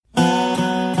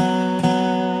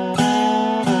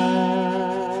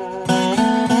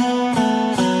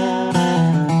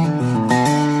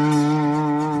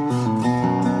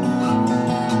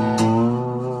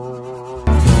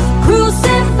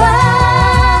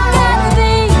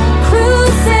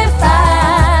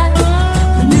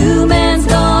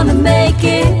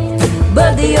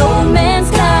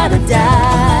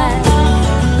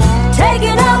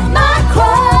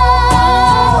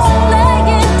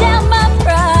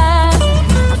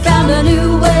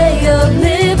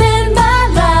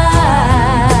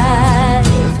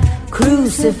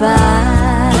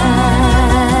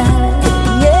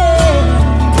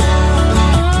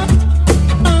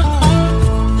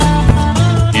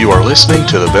You are listening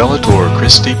to the Bellator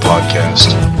Christi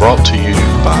podcast, brought to you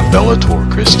by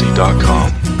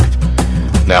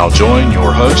BellatorChristi.com. Now join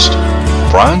your host,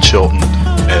 Brian Chilton,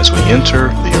 as we enter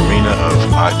the arena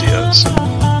of ideas.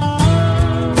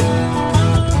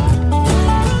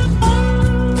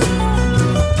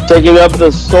 Taking up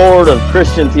the sword of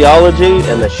Christian theology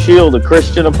and the shield of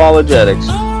Christian apologetics,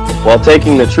 while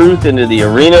taking the truth into the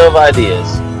arena of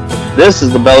ideas. This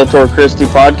is the Bellator Christi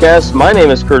podcast. My name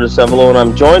is Curtis Evelo, and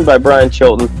I'm joined by Brian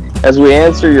Chilton as we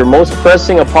answer your most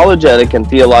pressing apologetic and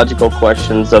theological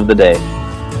questions of the day.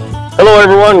 Hello,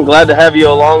 everyone. Glad to have you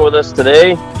along with us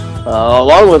today.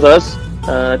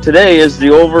 Today is the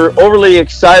overly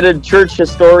excited church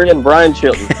historian, Brian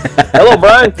Chilton. Hello,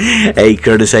 Brian. Hey,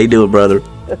 Curtis. How you doing, brother?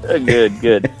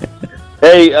 Good.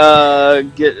 Hey,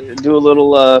 do a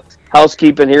little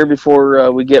housekeeping here before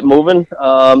we get moving.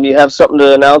 You have something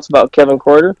to announce about Kevin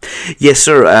Croyder? Yes,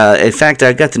 sir. In fact,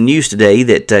 I got the news today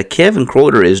that Kevin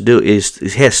Croyder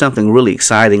has something really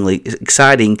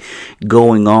exciting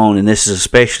going on, and this is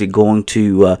especially going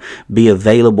to be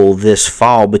available this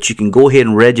fall. But you can go ahead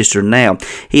and register now.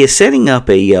 He is setting up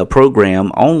a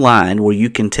program online where you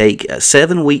can take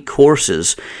 7-week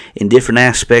courses in different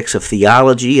aspects of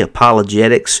theology,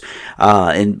 apologetics,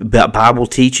 and Bible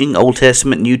teaching, Old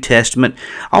Testament, New Testament,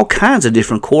 all kinds of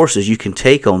different courses you can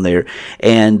take on there,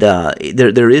 and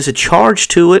there is a charge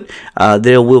to it.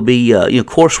 There will be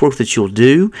coursework that you'll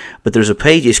do, but there's a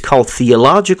page. It's called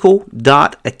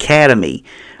theological.academy.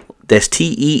 That's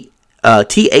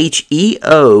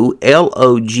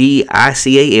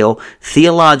TheoloGical,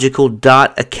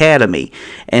 theological.academy.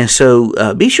 And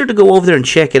so be sure to go over there and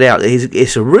check it out.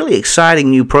 It's a really exciting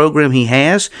new program he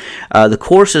has. The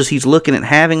courses he's looking at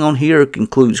having on here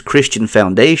includes Christian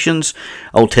Foundations,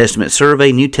 Old Testament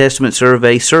Survey, New Testament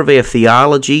Survey, Survey of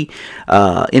Theology,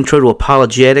 Intro to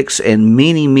Apologetics, and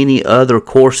many, many other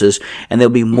courses. And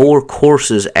there'll be more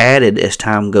courses added as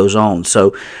time goes on.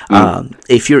 So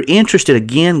if you're interested,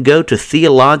 again, go to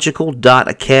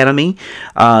theological.academy.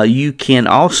 You can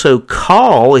also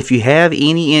call if you have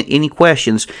any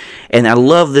questions, and I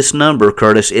love this number,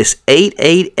 Curtis. It's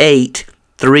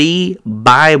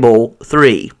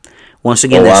 888-3-BIBLE-3. Once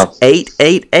again, that's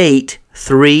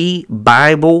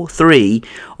 888-3-BIBLE-3,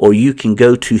 or you can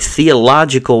go to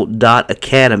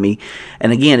theological.academy.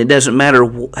 And again, it doesn't matter,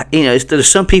 there's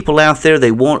some people out there,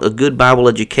 they want a good Bible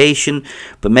education,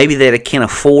 but maybe they can't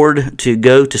afford to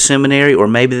go to seminary, or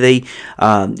maybe they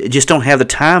just don't have the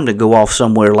time to go off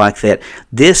somewhere like that.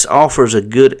 This offers a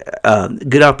good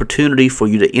opportunity for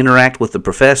you to interact with the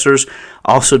professors,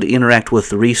 also to interact with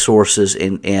the resources,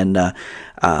 and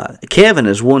Kevin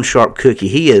is one sharp cookie.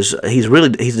 He's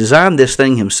designed this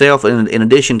thing himself, in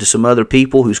addition to some other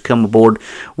people who's come aboard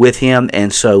with him.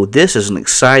 And so this is an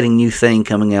exciting new thing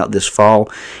coming out this fall.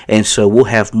 And so we'll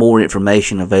have more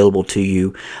information available to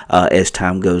you as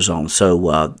time goes on.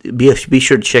 So be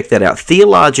sure to check that out,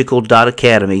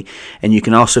 theological.academy, and you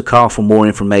can also call for more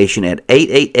information at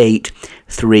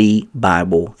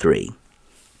 888-3-BIBLE-3.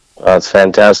 That's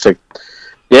fantastic.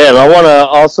 Yeah, and I want to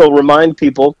also remind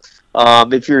people,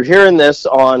 if you're hearing this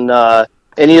on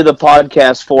any of the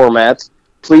podcast formats,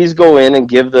 please go in and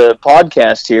give the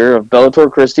podcast here of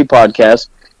Bellator Christi Podcast,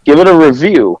 give it a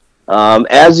review.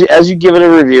 As you give it a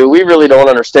review, we really don't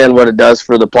understand what it does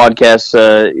for the podcast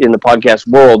in the podcast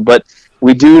world, but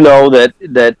we do know that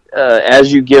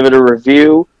as you give it a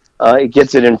review, it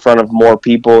gets it in front of more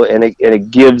people, and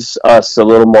it gives us a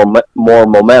little more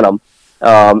momentum,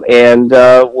 and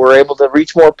we're able to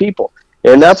reach more people.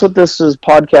 And that's what this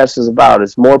podcast is about.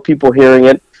 It's more people hearing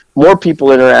it, more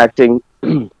people interacting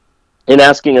and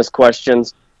asking us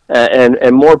questions,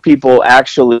 and more people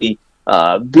actually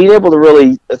being able to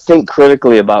really think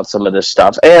critically about some of this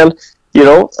stuff. And,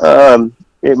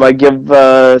 it might give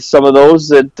some of those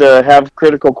that have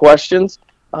critical questions,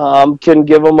 can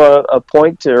give them a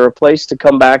point or a place to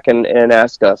come back and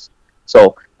ask us.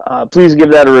 So please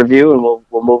give that a review, and we'll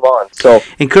move on. So,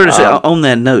 and Curtis, on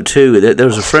that note too, there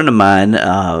was a friend of mine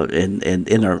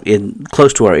in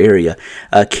close to our area.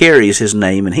 Kerry is his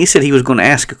name, and he said he was going to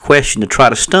ask a question to try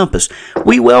to stump us.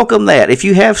 We welcome that. If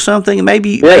you have something, maybe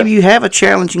you have a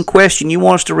challenging question you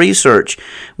want us to research.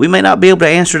 We may not be able to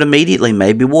answer it immediately.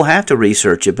 Maybe we'll have to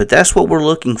research it, but that's what we're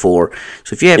looking for.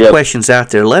 So if you have questions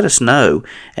out there, let us know,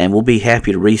 and we'll be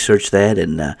happy to research that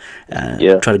and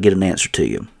try to get an answer to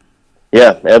you.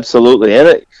 Yeah, absolutely.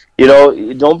 And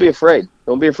don't be afraid.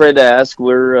 Don't be afraid to ask.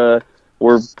 We're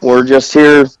just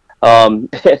here a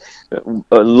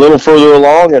little further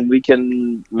along, and we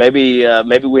can maybe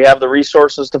we have the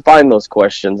resources to find those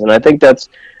questions. And I think that's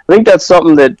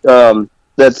something that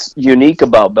that's unique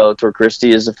about Bellator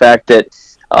Christi, is the fact that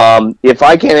If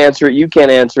I can't answer it, you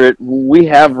can't answer it. We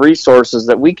have resources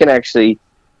that we can actually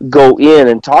go in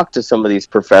and talk to some of these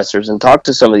professors and talk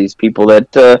to some of these people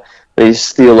that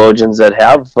these theologians that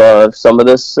have some of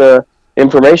this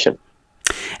information.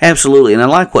 Absolutely, and I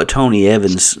like what Tony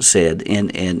Evans said,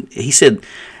 and he said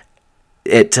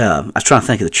I was trying to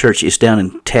think of the church. It's down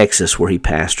in Texas where he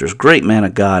pastors. Great man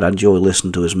of God. I enjoy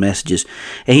listening to his messages.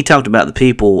 And he talked about the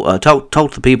people, talked to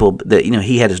the people that,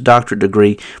 he had his doctorate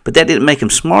degree, but that didn't make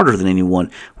him smarter than anyone.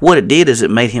 What it did is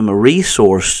it made him a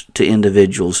resource to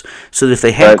individuals so that if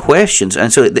they had questions,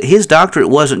 and so his doctorate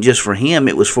wasn't just for him,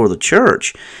 it was for the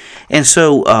church. And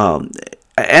so,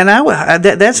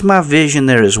 that's my vision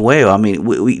there as well. I mean,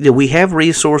 we have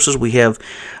resources, we have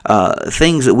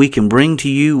things that we can bring to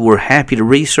you. We're happy to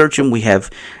research them. We have,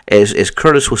 as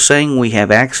Curtis was saying, we have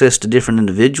access to different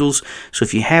individuals. So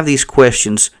if you have these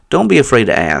questions, don't be afraid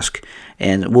to ask,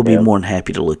 and we'll be more than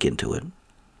happy to look into it.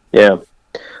 Yeah.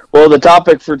 Well, the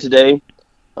topic for today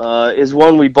is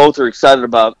one we both are excited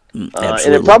about, and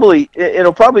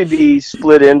it'll probably be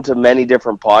split into many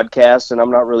different podcasts, and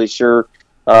I'm not really sure.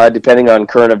 Depending on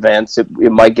current events, it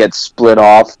might get split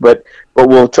off, but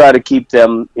we'll try to keep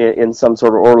them in some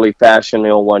sort of orderly fashion,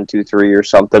 1, 2, 3 or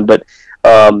something. But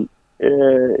it's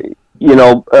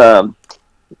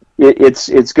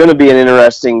going to be an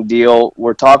interesting deal.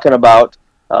 We're talking about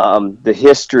the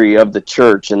history of the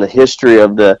church and the history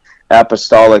of the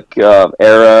apostolic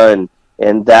era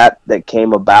and that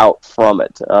came about from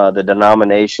it, the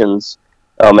denominations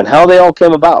and how they all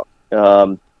came about.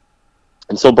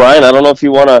 And so, Brian, I don't know if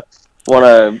you want to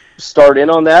start in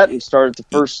on that and start at the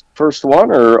first one,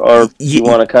 or you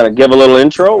want to kind of give a little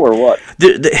intro, or what?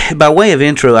 By way of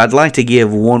intro, I'd like to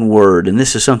give one word, and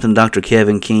this is something Dr.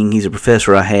 Kevin King, he's a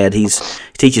professor I had. He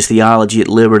teaches theology at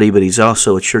Liberty, but he's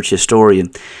also a church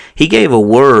historian. He gave a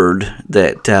word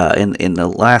that in the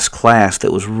last class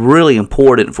that was really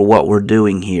important for what we're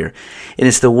doing here, and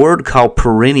it's the word called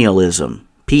perennialism.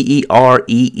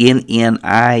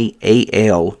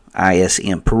 Perennialism,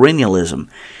 perennialism.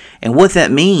 And what that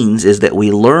means is that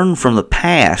we learn from the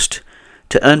past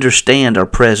to understand our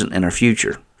present and our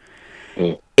future.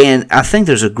 And I think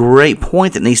there's a great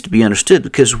point that needs to be understood,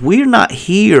 because we're not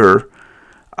here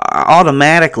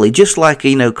automatically, just like,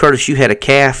 Curtis, you had a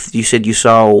calf you said you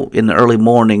saw in the early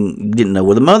morning, you didn't know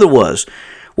where the mother was.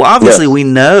 Well, obviously we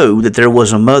know that there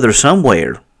was a mother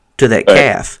somewhere to that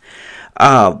calf.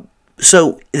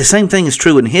 So the same thing is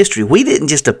true in history. We didn't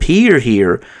just appear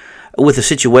here with the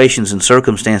situations and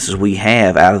circumstances we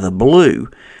have out of the blue.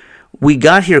 We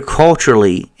got here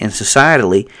culturally and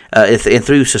societally, and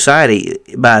through society,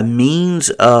 by means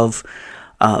of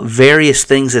various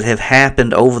things that have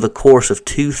happened over the course of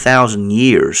 2,000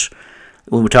 years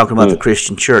when we're talking about the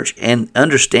Christian church. And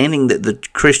understanding that the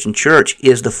Christian church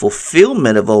is the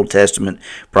fulfillment of Old Testament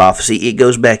prophecy, it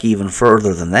goes back even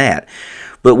further than that.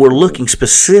 But we're looking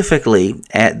specifically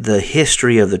at the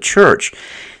history of the church.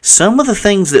 Some of the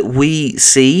things that we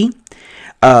see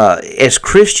as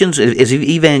Christians, as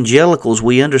evangelicals,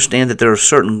 we understand that there are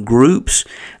certain groups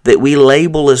that we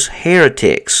label as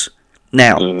heretics.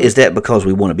 Now, is that because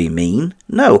we want to be mean?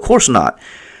 No, of course not.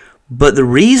 But the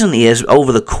reason is,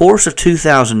 over the course of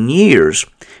 2,000 years,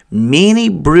 many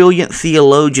brilliant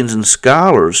theologians and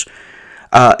scholars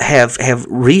have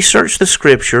researched the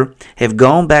Scripture, have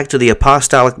gone back to the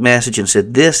apostolic message and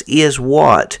said, this is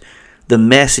what the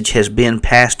message has been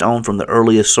passed on from the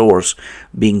earliest source,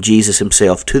 being Jesus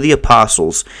himself, to the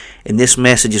apostles, and this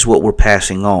message is what we're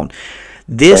passing on.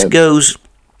 This goes,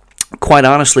 quite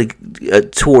honestly,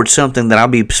 towards something that I'll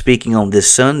be speaking on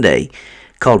this Sunday,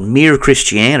 called Mere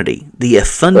Christianity, the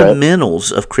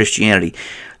fundamentals of Christianity.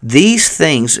 These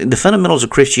things, the fundamentals of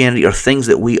Christianity, are things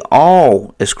that we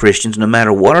all, as Christians, no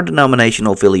matter what our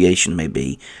denominational affiliation may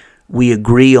be, we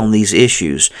agree on these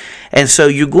issues. And so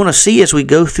you're going to see, as we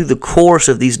go through the course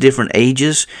of these different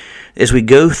ages, as we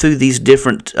go through these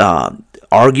different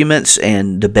arguments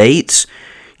and debates,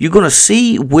 you're going to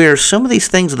see where some of these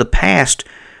things of the past,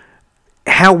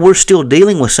 how we're still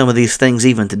dealing with some of these things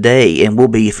even today, and will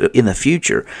be in the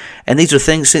future. And these are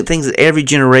things that every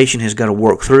generation has got to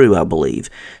work through, I believe.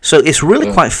 So it's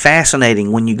really quite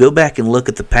fascinating when you go back and look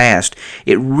at the past.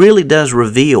 It really does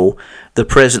reveal the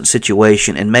present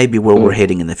situation and maybe where we're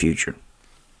heading in the future.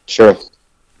 Sure.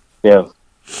 Yeah.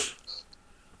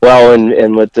 Well,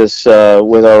 and with this,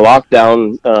 with our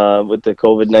lockdown, with the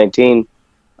COVID-19,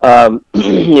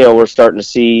 we're starting to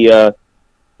see,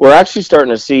 we're actually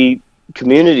starting to see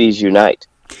communities unite,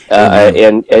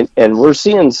 and we're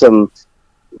seeing some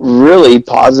really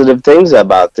positive things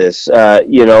about this. My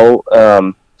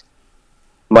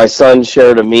son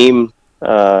shared a meme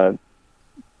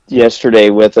yesterday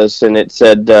with us, and it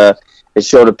said it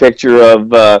showed a picture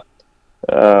of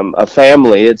a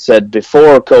family. It said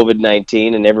before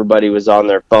COVID-19, and everybody was on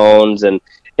their phones and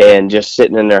just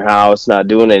sitting in their house, not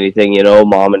doing anything.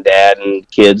 Mom and dad and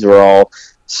kids were all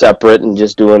separate and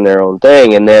just doing their own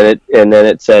thing. And then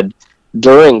it said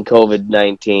during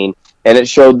COVID-19, and it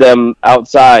showed them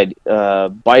outside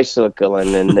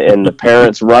bicycling and the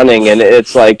parents running, and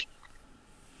it's like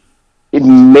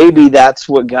maybe that's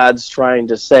what God's trying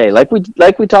to say. Like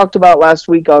we talked about last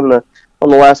week on the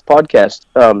last podcast.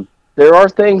 There are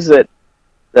things that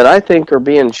I think are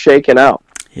being shaken out.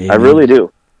 Yeah. I really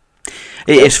do.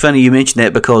 It's funny you mentioned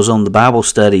that, because on the Bible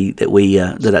study that we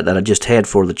that I just had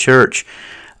for the church,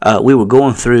 we were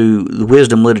going through the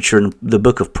wisdom literature in the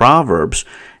book of Proverbs,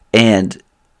 and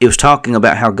it was talking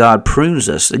about how God prunes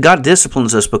us. God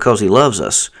disciplines us because He loves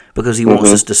us, because He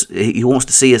wants us to. He wants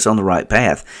to see us on the right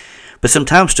path. But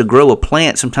sometimes to grow a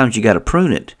plant, sometimes you got to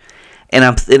prune it. And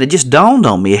it just dawned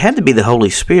on me, it had to be the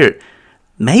Holy Spirit.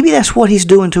 Maybe that's what He's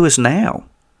doing to us now.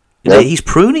 Yep. He's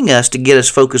pruning us to get us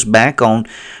focused back on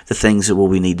the things that where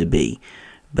we need to be.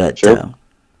 But sure.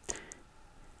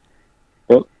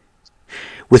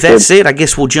 With that said, I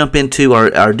guess we'll jump into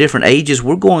our different ages.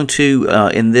 We're going to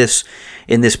in this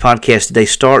podcast today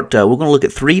we're going to look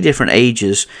at 3 different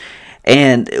ages,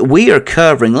 and we are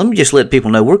covering. Let me just let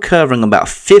people know we're covering about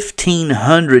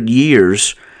 1,500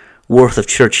 years worth of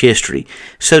church history.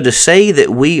 So to say that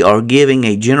we are giving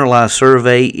a generalized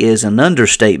survey is an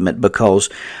understatement, because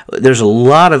there's a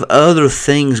lot of other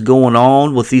things going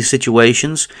on with these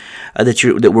situations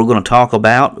that we're going to talk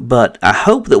about. But I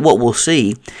hope that what we'll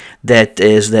see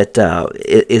is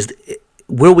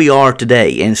where we are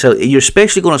today. And so you're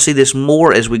especially going to see this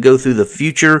more as we go through the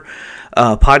future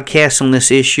podcasts on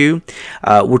this issue.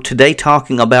 We're today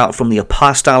talking about from the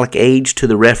Apostolic Age to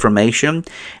the Reformation,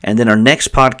 and then our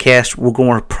next podcast we're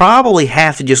going to probably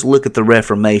have to just look at the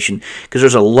Reformation, because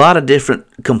there's a lot of different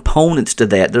components to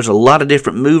that. There's a lot of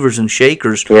different movers and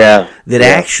shakers that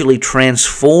actually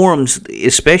transforms,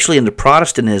 especially into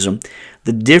Protestantism,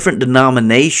 the different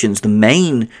denominations, the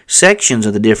main sections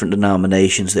of the different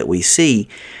denominations that we see.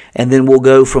 And then we'll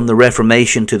go from the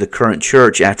Reformation to the current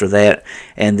church after that,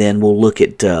 and then we'll look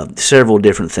at several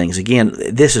different things. Again,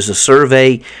 this is a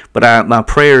survey, but my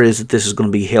prayer is that this is going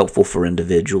to be helpful for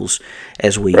individuals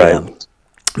as we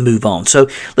move on. So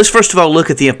let's first of all look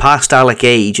at the Apostolic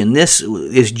Age, and this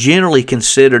is generally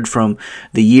considered from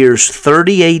the years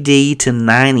 30 AD to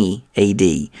 90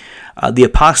 AD. The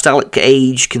Apostolic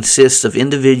Age consists of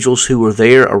individuals who were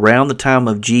there around the time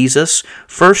of Jesus,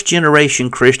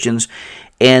 first-generation Christians,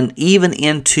 and even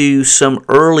into some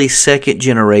early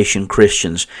second-generation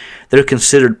Christians. They're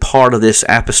considered part of this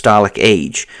Apostolic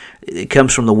Age. It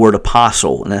comes from the word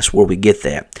apostle, and that's where we get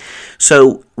that.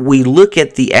 So we look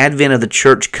at the advent of the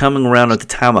church coming around at the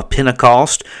time of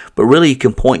Pentecost, but really you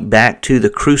can point back to the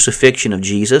crucifixion of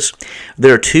Jesus.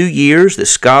 There are 2 years that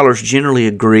scholars generally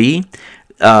agree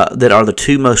that are the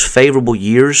 2 most favorable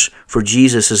years for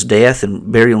Jesus' death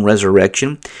and burial and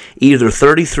resurrection, either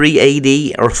 33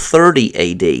 AD or 30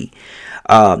 AD.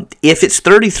 If it's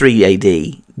 33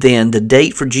 AD, then the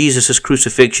date for Jesus'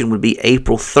 crucifixion would be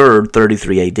April 3rd,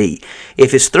 33 AD.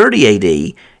 If it's 30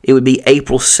 AD, it would be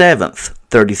April 7th,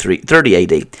 30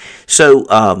 AD.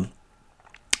 So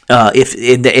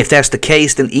if that's the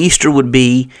case, then Easter would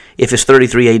be, if it's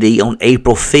 33 AD, on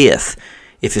April 5th.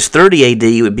 If it's 30 AD,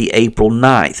 it would be April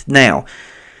 9th. Now,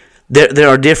 there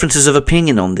are differences of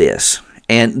opinion on this,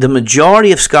 and the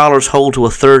majority of scholars hold to a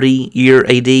 30-year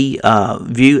AD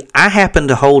view. I happen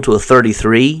to hold to a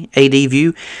 33 AD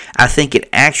view. I think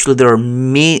there are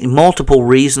multiple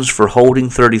reasons for holding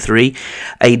 33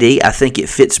 AD. I think it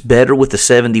fits better with the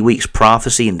 70 weeks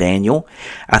prophecy in Daniel.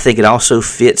 I think it also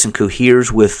fits and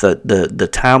coheres with the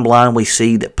timeline we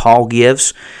see that Paul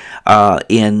gives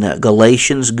in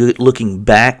Galatians, looking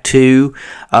back to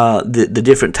the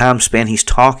different time span he's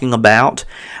talking about.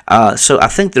 So I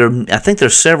think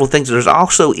there's several things. There's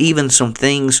also even some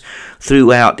things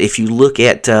throughout. If you look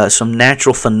at some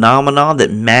natural phenomena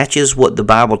that matches what the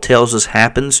Bible tells us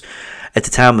happens at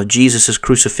the time of Jesus'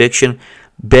 crucifixion,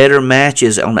 better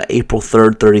matches on the April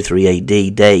 3rd, 33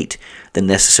 AD date than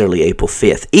necessarily April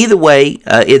 5th. Either way,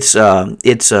 it's April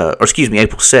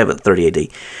 7th, 30 AD.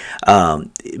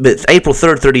 But April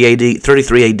 3rd,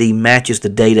 33 AD matches the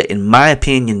data, in my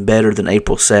opinion, better than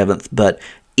April 7th. But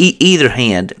either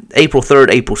hand, April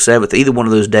 3rd, April 7th, either one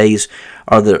of those days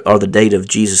are the date of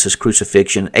Jesus'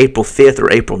 crucifixion. April 5th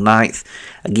or April 9th.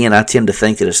 Again, I tend to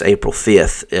think that it's April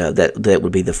 5th. That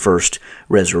would be the first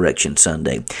Resurrection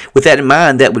Sunday. With that in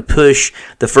mind, that would push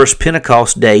the first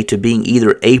Pentecost day to being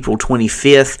either April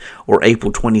 25th or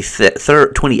April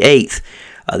 28th.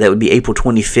 That would be April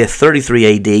 25th,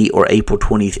 33 AD, or April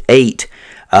 28th,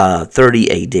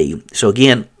 30 AD. So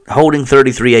again, holding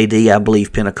 33 AD, I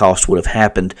believe Pentecost would have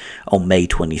happened on May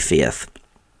 25th.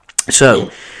 So,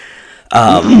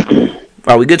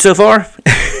 are we good so far?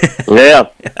 Yeah.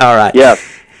 All right. Yeah.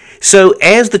 So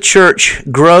as the church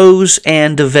grows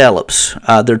and develops,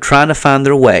 they're trying to find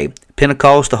their way.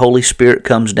 Pentecost, the Holy Spirit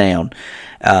comes down,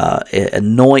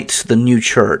 anoints the new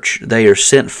church. They are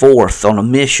sent forth on a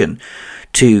mission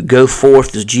to go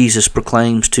forth, as Jesus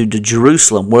proclaims, to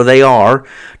Jerusalem, where they are,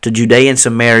 to Judea and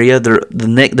Samaria,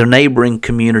 their neighboring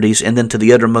communities, and then to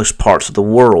the uttermost parts of the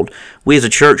world. We as a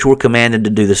church, we're commanded to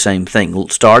do the same thing,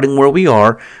 starting where we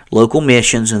are, local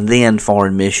missions, and then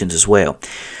foreign missions as well.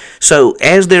 So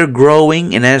as they're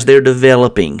growing and as they're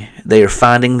developing, they are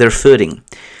finding their footing.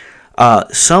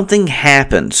 Something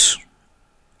happens,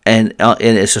 and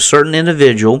it's a certain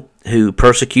individual who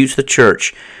persecutes the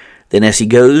church. Then as he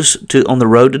goes on the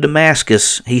road to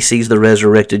Damascus, he sees the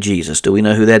resurrected Jesus. Do we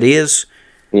know who that is?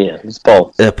 Yeah, it's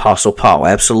Paul. The Apostle Paul,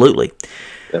 absolutely.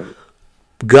 Yeah.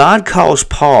 God calls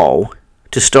Paul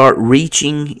to start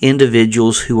reaching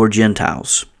individuals who are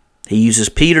Gentiles. He uses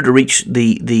Peter to reach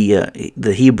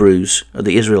the Hebrews, or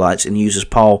the Israelites, and uses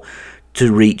Paul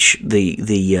to reach the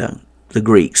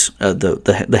Greeks,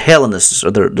 the Hellenists,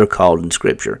 or they're called in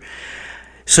Scripture.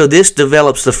 So this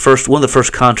develops one of the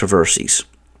first controversies,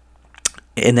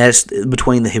 and that's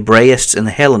between the Hebraists and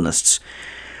the Hellenists.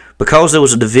 Because there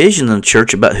was a division in the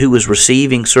church about who was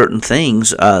receiving certain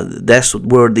things, that's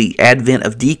where the advent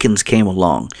of deacons came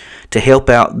along to help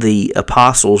out the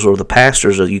apostles, or the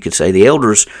pastors, or you could say the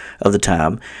elders of the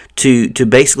time, to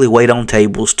basically wait on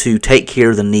tables to take care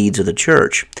of the needs of the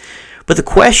church. But the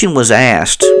question was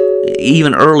asked,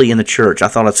 even early in the church. I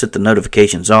thought I'd set the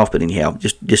notifications off, but anyhow,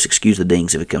 just excuse the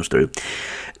dings if it comes through.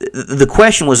 The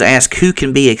question was asked, who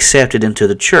can be accepted into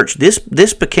the church?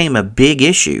 This became a big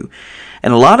issue,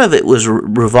 and a lot of it was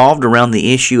revolved around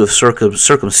the issue of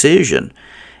circumcision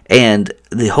and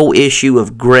the whole issue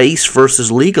of grace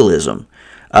versus legalism.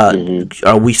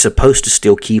 Are we supposed to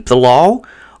still keep the law,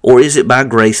 or is it by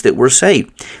grace that we're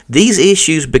saved? These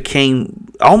issues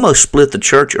almost split the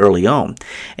church early on.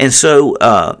 And so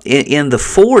in the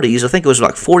 40s, I think it was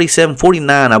like 47,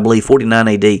 49, I believe, 49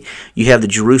 AD, you have the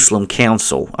Jerusalem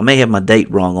Council. I may have my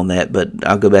date wrong on that, but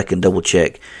I'll go back and double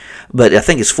check. But I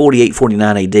think it's 48,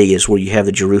 49 AD is where you have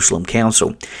the Jerusalem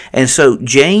Council. And so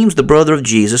James, the brother of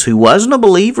Jesus, who wasn't a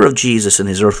believer of Jesus in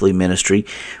his earthly ministry,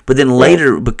 but then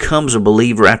later becomes a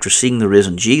believer after seeing the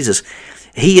risen Jesus,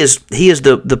 he is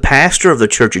the pastor of the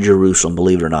church of Jerusalem,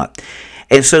 believe it or not.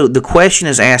 And so the question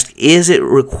is asked, is it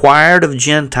required of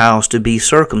Gentiles to be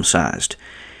circumcised?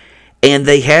 And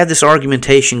they had this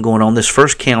argumentation going on, this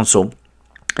first council,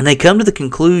 and they come to the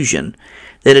conclusion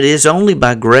that it is only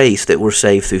by grace that we're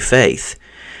saved through faith.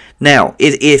 Now,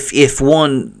 if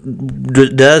one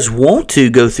does want to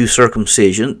go through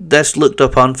circumcision, that's looked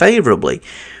upon favorably.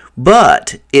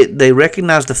 But they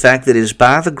recognize the fact that it is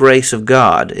by the grace of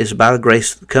God, it's by the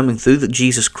grace coming through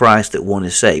Jesus Christ that one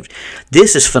is saved.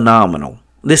 This is phenomenal.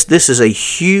 This is a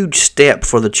huge step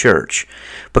for the church,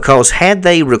 because had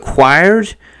they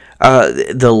required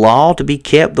the law to be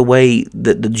kept the way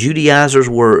that the Judaizers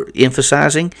were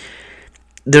emphasizing,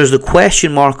 there's the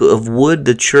question mark of would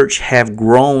the church have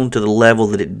grown to the level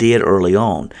that it did early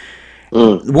on.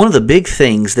 One of the big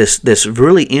things that's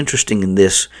really interesting in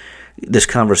this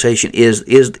conversation is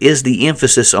the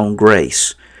emphasis on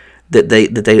grace, that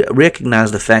they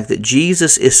recognize the fact that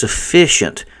Jesus is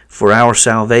sufficient for our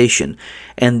salvation,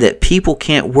 and that people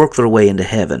can't work their way into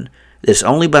heaven. It's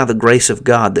only by the grace of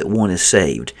God that one is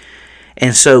saved.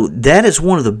 And so that is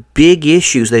one of the big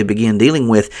issues they begin dealing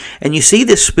with. And you see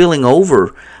this spilling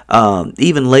over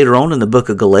even later on in the book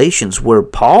of Galatians, where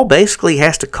Paul basically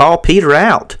has to call Peter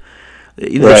out.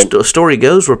 The story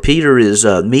goes where Peter is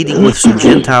meeting with some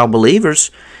Gentile believers,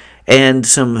 and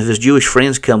some of his Jewish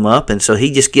friends come up, and so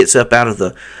he just gets up out of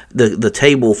the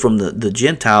table from the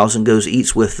Gentiles and goes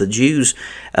eats with the Jews,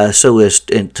 so as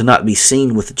to not be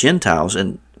seen with the Gentiles.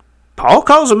 And Paul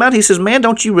calls him out. He says, "Man,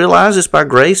 don't you realize it's by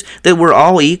grace that we're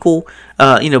all equal,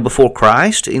 before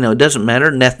Christ? It doesn't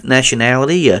matter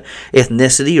nationality,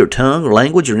 ethnicity, or tongue, or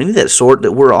language, or any of that sort.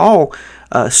 That we're all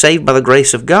saved by the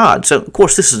grace of God." So, of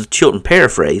course, this is a Chilton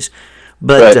paraphrase,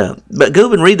 but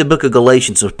go and read the book of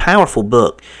Galatians. It's a powerful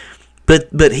book.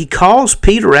 But he calls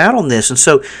Peter out on this, and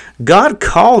so God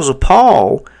calls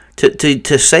Paul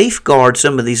to safeguard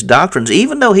some of these doctrines.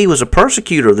 Even though he was a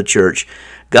persecutor of the church,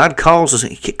 God calls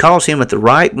him at the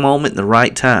right moment and the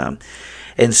right time.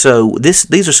 And so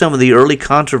these are some of the early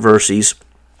controversies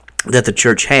that the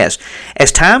church has.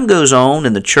 As time goes on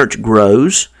and the church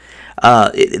grows,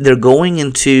 they're going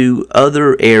into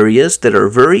other areas that are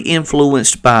very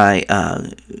influenced by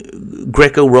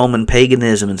Greco-Roman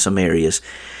paganism in some areas.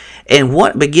 And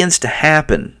what begins to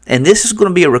happen, and this is going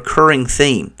to be a recurring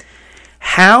theme,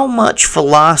 how much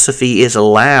philosophy is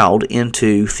allowed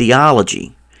into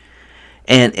theology?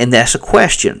 And that's a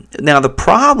question. Now, the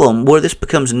problem where this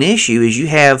becomes an issue is you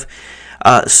have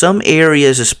some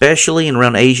areas, especially in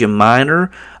around Asia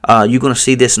Minor, you're going to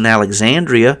see this in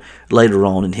Alexandria later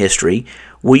on in history,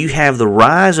 where you have the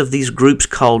rise of these groups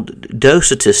called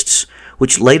Docetists,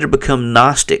 which later become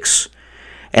Gnostics.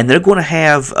 And they're going to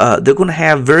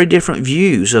have very different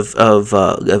views of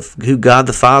who God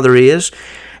the Father is,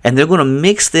 and they're going to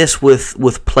mix this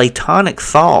with Platonic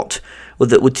thought,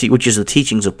 which is the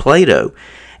teachings of Plato.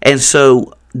 And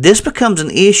so this becomes an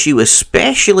issue,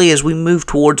 especially as we move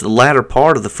towards the latter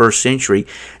part of the first century.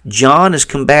 John is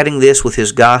combating this with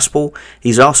his gospel.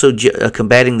 He's also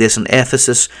combating this in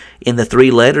Ephesus in the 3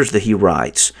 letters that he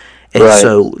writes. And right.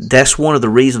 So that's one of the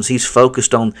reasons he's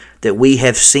focused on that we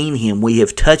have seen him, we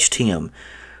have touched him,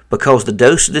 because the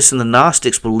Docetists and the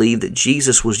Gnostics believed that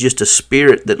Jesus was just a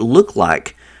spirit that looked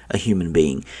like a human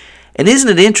being. And isn't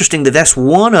it interesting that that's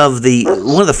one of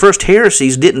the first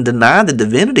heresies didn't deny the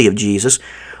divinity of Jesus.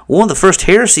 One of the first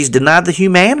heresies denied the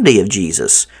humanity of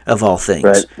Jesus, of all things.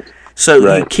 Right. So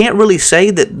right. You can't really say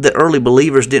that the early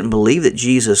believers didn't believe that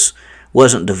Jesus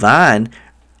wasn't divine.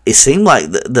 It seemed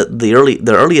like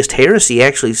the earliest heresy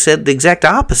actually said the exact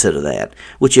opposite of that,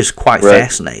 which is quite right.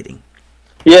 fascinating.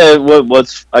 Yeah,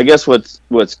 what's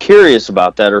curious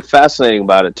about that, or fascinating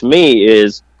about it to me,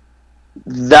 is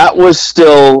that was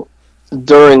still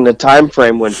during the time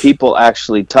frame when people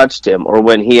actually touched him, or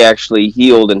when he actually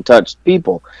healed and touched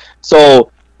people.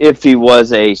 So if he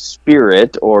was a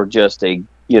spirit, or just a,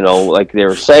 like they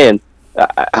were saying,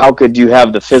 how could you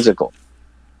have the physical?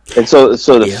 And so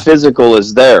the physical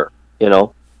is there,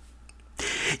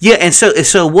 Yeah, and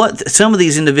so what some of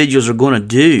these individuals are going to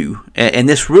do, and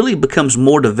this really becomes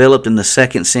more developed in the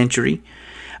 2nd century,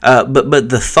 but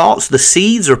the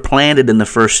seeds are planted in the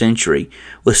 1st century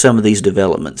with some of these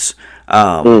developments,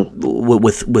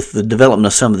 with the development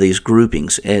of some of these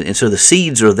groupings, and so the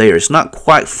seeds are there. It's not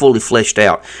quite fully fleshed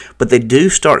out, but they do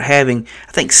start having.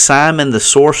 I think Simon the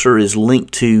Sorcerer is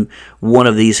linked to one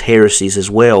of these heresies as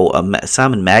well.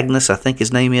 Simon Magnus, I think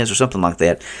his name is, or something like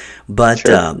that. But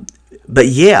sure. But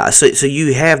yeah, so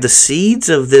you have the seeds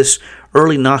of this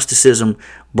early Gnosticism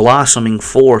blossoming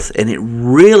forth, and it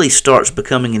really starts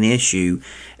becoming an issue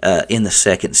in the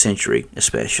 2nd century,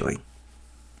 especially.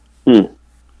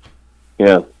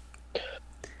 Yeah.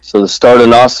 So the start of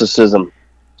Gnosticism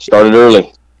started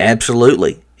early.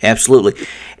 Absolutely.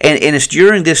 And it's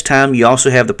during this time you also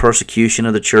have the persecution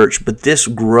of the church, but this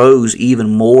grows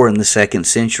even more in the 2nd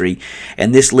century,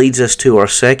 and this leads us to our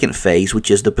second phase, which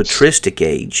is the patristic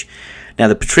age. Now,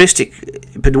 the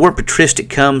word patristic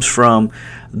comes from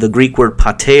the Greek word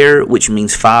pater, which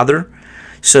means father.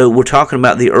 So we're talking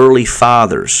about the early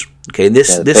fathers. Okay,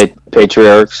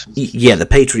 patriarchs. Yeah, the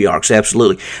patriarchs,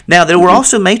 absolutely. Now, there were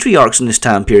also matriarchs in this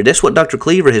time period. That's what Dr.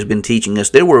 Cleaver has been teaching us.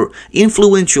 There were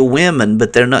influential women,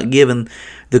 but they're not given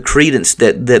the credence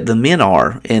that the men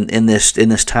are in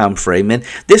this time frame. And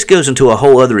this goes into a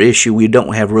whole other issue we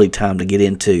don't have really time to get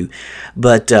into.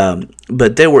 But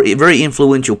there were very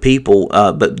influential people,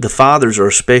 but the fathers are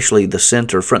especially the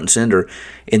front and center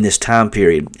in this time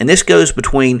period. And this goes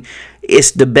between,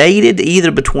 it's debated either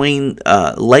between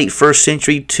late 1st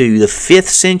century to the 5th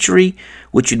century,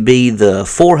 which would be the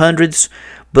 400s,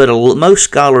 but most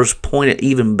scholars point it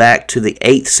even back to the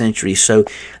 8th century. So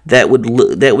that would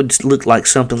look like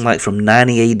something like from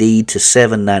 90 AD to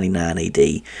 799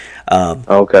 AD.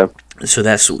 Okay. So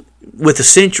that's with the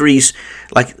centuries,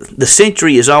 like the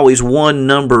century is always one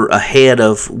number ahead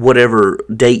of whatever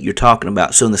date you're talking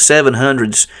about. So in the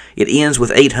 700s, it ends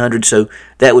with 800, so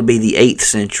that would be the 8th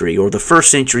century. Or the 1st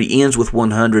century ends with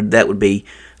 100, that would be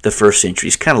the 1st century.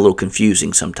 It's kind of a little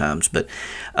confusing sometimes, but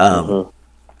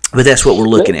that's what we're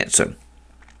looking at. So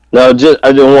no,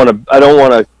 I don't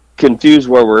want to confuse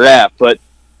where we're at, but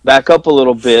back up a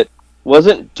little bit.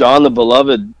 Wasn't John the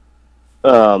Beloved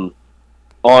on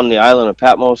the island of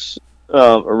Patmos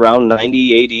around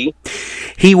 90 AD?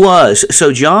 He was.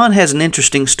 So John has an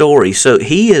interesting story. So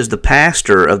he is the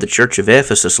pastor of the church of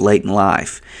Ephesus late in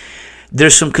life.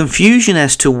 There's some confusion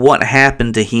as to what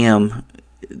happened to him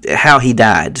how he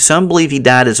died. Some believe he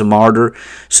died as a martyr.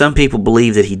 Some people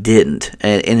believe that he didn't,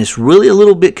 and it's really a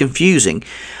little bit confusing.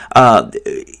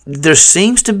 There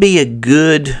seems to be a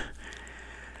good.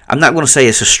 I'm not going to say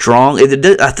it's a strong.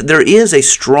 There is a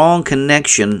strong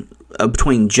connection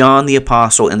between John the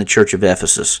Apostle and the Church of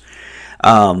Ephesus,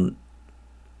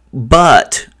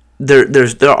 but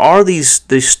there are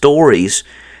these stories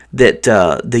that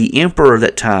the emperor of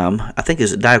that time, I think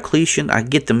is it Diocletian, I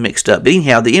get them mixed up, but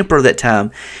anyhow, the emperor of that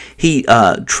time, he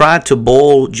tried to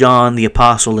boil John the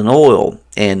Apostle in oil,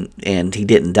 and he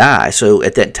didn't die. So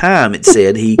at that time, it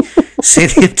said he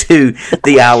sent him to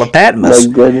the Isle of Patmos.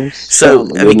 My goodness. So,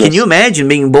 I mean, can you imagine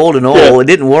being boiled in oil? Yeah. It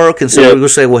didn't work, and so we're going to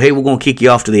say, well, hey, we're going to kick you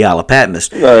off to the Isle of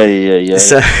Patmos. Yeah.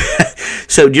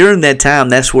 So during that time,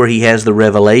 that's where he has the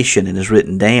revelation and is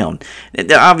written down.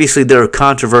 And obviously, there are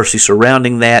controversy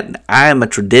surrounding that. I am a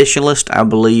traditionalist. I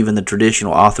believe in the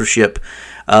traditional authorship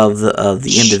of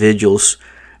the individuals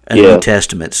in the New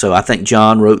Testament. So I think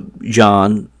John wrote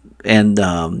John, and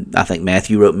I think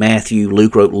Matthew wrote Matthew,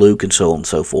 Luke wrote Luke, and so on and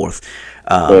so forth.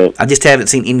 Right. I just haven't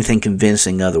seen anything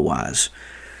convincing otherwise.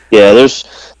 Yeah, there's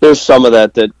some of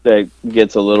that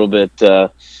gets a little bit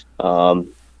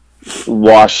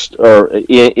washed or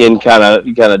in kind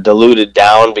of diluted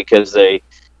down, because they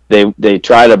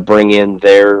try to bring in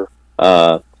their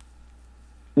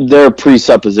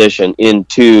presupposition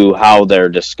into how they're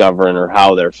discovering or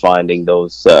how they're finding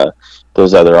those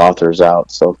other authors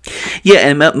out. So yeah,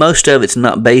 and most of it's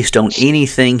not based on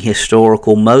anything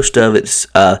historical. Most of it's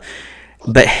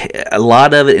but a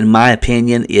lot of it, in my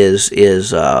opinion,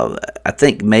 is I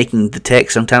think making the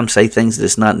text sometimes say things that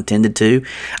it's not intended to.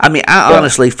 I mean,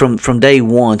 honestly, from day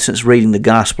one, since reading the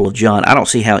Gospel of John, I don't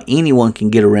see how anyone can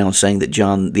get around saying that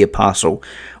John the Apostle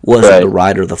wasn't the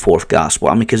writer of the fourth Gospel.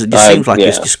 I mean, because it just seems like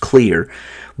it's just clear.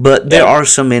 But there are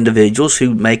some individuals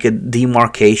who make a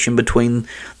demarcation between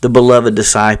the beloved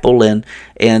disciple and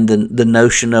the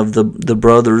notion of the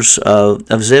brothers of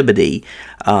Zebedee,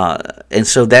 and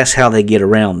so that's how they get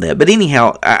around that. But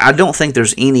anyhow, I don't think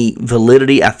there's any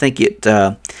validity. I think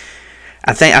the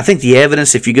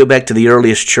evidence, if you go back to the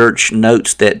earliest church,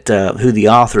 notes that who the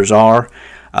authors are.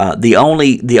 The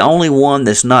only one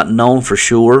that's not known for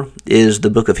sure is the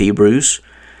book of Hebrews.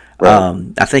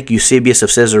 Right. I think Eusebius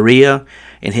of Caesarea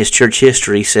in his church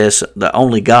history says that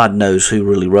only God knows who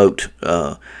really wrote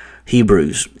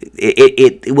Hebrews.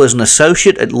 It was an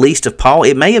associate, at least, of Paul.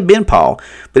 It may have been Paul,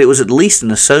 but it was at least an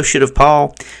associate of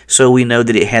Paul, so we know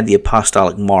that it had the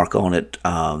apostolic mark on it.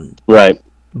 Right.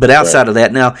 But outside of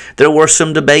that, now, there were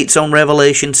some debates on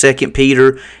Revelation, 2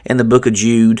 Peter, and the book of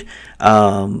Jude.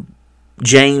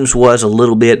 James was a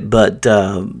little bit, but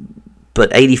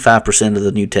 85% of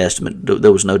the New Testament,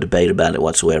 there was no debate about it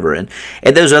whatsoever. And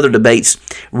those other debates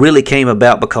really came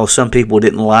about because some people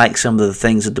didn't like some of the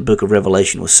things that the book of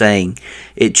Revelation was saying.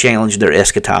 It challenged their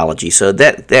eschatology. So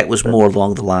that was more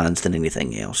along the lines than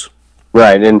anything else.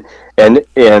 Right. And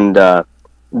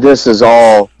this is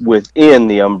all within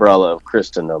the umbrella of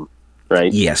Christendom,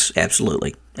 right? Yes,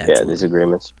 absolutely. Yeah, these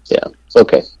agreements. Yeah.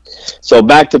 Okay. So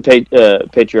back to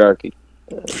patriarchy.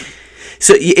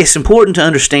 So it's important to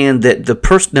understand that the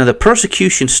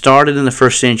persecution started in the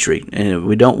first century, and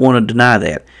we don't want to deny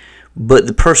that. But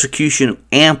the persecution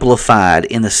amplified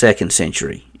in the second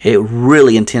century. It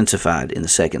really intensified in the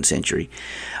second century.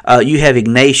 You have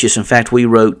Ignatius. In fact, we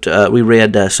read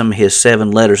some of his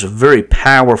 7 letters. A very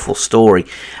powerful story.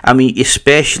 I mean,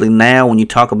 especially now when you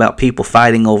talk about people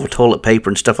fighting over toilet paper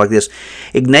and stuff like this.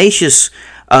 Ignatius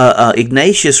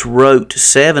wrote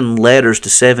 7 letters to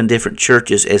 7 different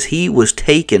churches as he was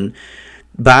taken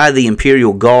by the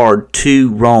imperial guard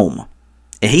to Rome.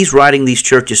 And he's writing these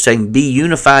churches saying, be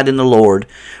unified in the Lord,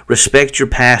 respect your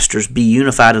pastors, be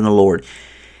unified in the Lord.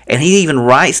 And he even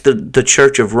writes the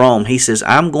church of Rome, he says,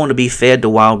 I'm going to be fed to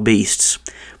wild beasts,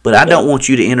 but I don't want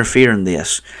you to interfere in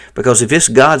this, because if it's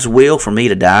God's will for me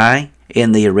to die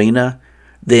in the arena,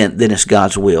 then it's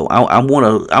God's will. I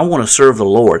want to serve the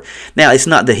Lord. Now, it's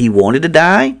not that he wanted to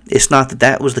die. It's not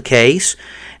that was the case.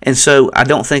 And so I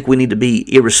don't think we need to be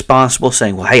irresponsible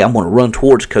saying, well, hey, I'm going to run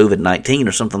towards COVID-19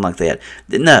 or something like that.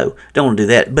 No, don't want to do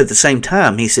that. But at the same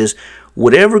time, he says,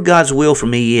 whatever God's will for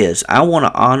me is, I want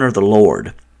to honor the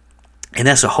Lord. And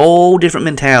that's a whole different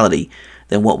mentality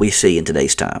than what we see in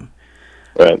today's time.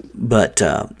 Right. But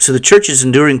so the church is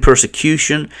enduring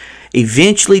persecution.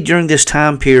 Eventually, during this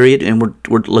time period, and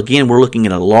we're looking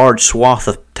at a large swath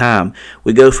of time,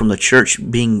 we go from the church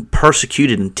being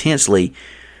persecuted intensely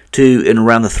to, in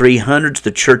around the 300s,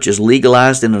 the church is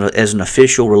legalized as an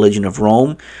official religion of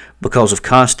Rome because of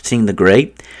Constantine the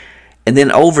Great. And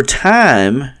then over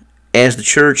time, as the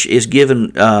church is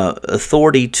given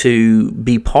authority to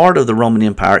be part of the Roman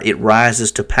Empire, it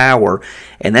rises to power,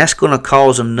 and that's going to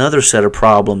cause another set of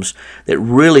problems that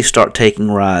really start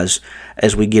taking rise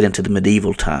as we get into the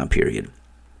medieval time period.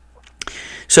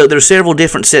 So there are several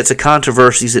different sets of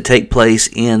controversies that take place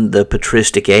in the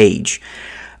patristic age.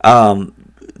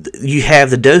 You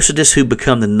have the Docetists who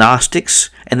become the Gnostics,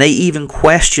 and they even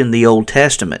question the Old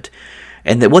Testament.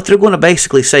 And that what they're going to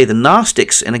basically say, the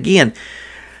Gnostics, and again,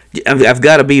 I've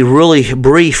got to be really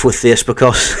brief with this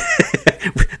because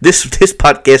this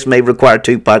podcast may require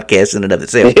 2 podcasts in and of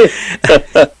itself.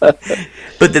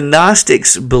 But the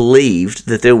Gnostics believed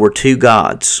that there were 2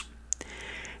 gods.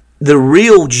 The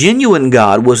real, genuine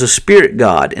God was a spirit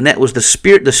God, and that was the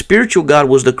spirit. The spiritual God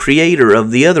was the creator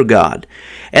of the other God.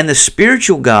 And the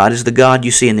spiritual God is the God you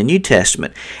see in the New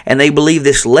Testament. And they believe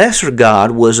this lesser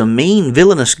God was a mean,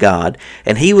 villainous God,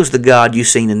 and he was the God you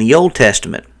seen in the Old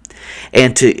Testament.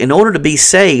 And in order to be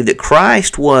saved, that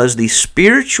Christ was the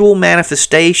spiritual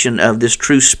manifestation of this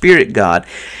true spirit God.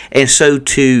 And so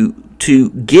to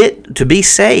be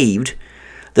saved,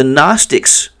 the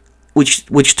Gnostics,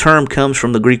 which term comes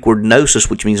from the Greek word gnosis,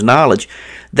 which means knowledge,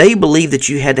 they believed that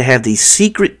you had to have these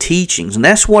secret teachings. And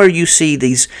that's where you see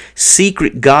these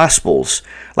secret gospels,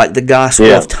 like the Gospel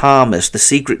of Thomas, the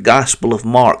secret Gospel of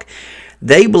Mark.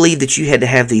 They believed that you had to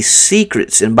have these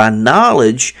secrets, and by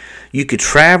knowledge, you could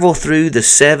travel through the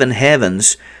 7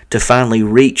 heavens to finally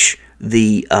reach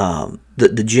the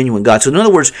genuine God. So in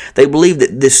other words, they believed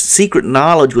that this secret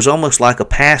knowledge was almost like a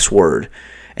password.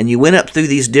 And you went up through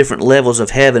these different levels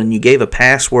of heaven, and you gave a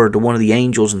password to one of the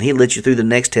angels, and he let you through the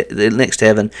next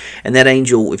heaven. And that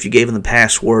angel, if you gave him the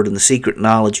password and the secret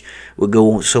knowledge, would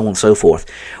go on, so on and so forth.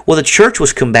 Well, the church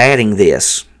was combating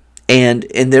this, and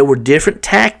there were different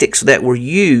tactics that were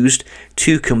used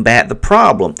to combat the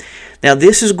problem. Now,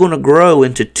 this is going to grow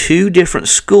into 2 different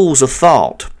schools of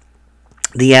thought.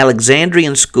 The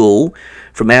Alexandrian school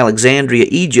from Alexandria,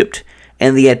 Egypt,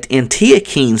 and the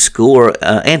Antiochene school, or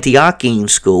Antiochene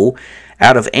school,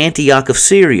 out of Antioch of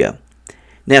Syria.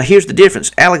 Now, here's the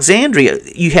difference. Alexandria,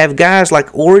 you have guys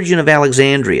like Origen of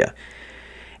Alexandria.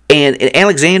 And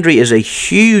Alexandria is a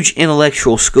huge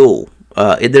intellectual school.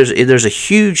 There's a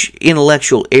huge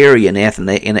intellectual area in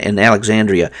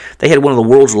Alexandria. They had one of the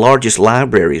world's largest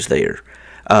libraries there.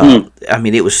 I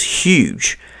mean, it was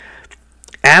huge.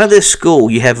 Out of this school,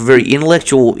 you have very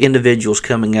intellectual individuals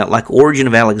coming out, like Origen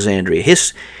of Alexandria.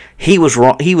 He was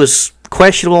wrong. He was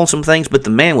questionable on some things, but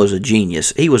the man was a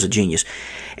genius. He was a genius,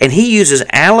 and he uses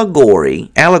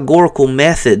allegorical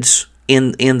methods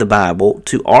in the Bible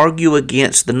to argue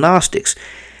against the Gnostics.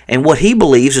 And what he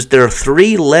believes is there are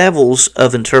 3 levels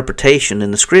of interpretation in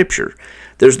the Scripture.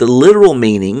 There's the literal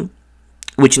meaning,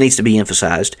 which needs to be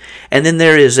emphasized, and then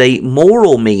there is a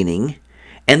moral meaning.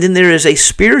 And then there is a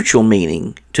spiritual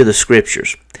meaning to the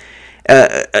Scriptures.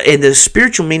 And the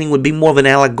spiritual meaning would be more of an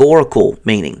allegorical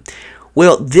meaning.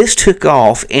 Well, this took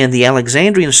off, and the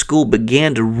Alexandrian school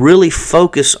began to really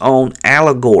focus on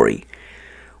allegory.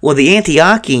 Well, the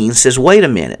Antiochene says, wait a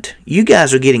minute, you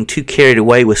guys are getting too carried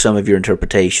away with some of your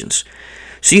interpretations.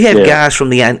 So you have guys from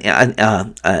the, and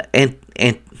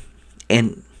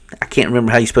I can't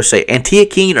remember how you're supposed to say it,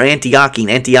 Antiochene or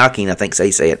Antiochene, I think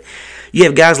they say it. You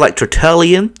have guys like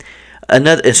Tertullian, and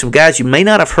some guys you may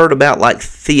not have heard about, like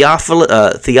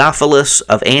Theophilus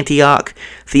of Antioch,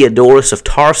 Theodorus of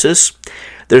Tarsus.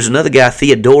 There's another guy,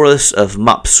 Theodorus of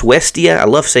Mopsuestia. I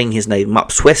love saying his name,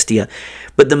 Mopsuestia.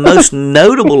 But the most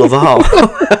notable of all,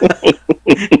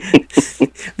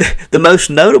 the most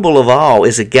notable of all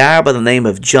is a guy by the name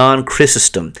of John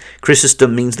Chrysostom.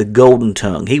 Chrysostom means the golden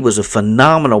tongue. He was a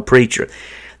phenomenal preacher.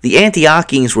 The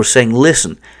Antiochenes were saying,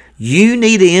 listen, you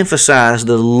need to emphasize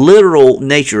the literal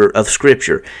nature of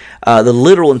Scripture, the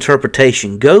literal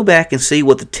interpretation. Go back and see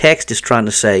what the text is trying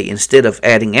to say instead of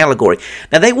adding allegory.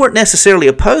 Now, they weren't necessarily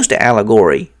opposed to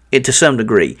allegory to some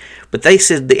degree, but they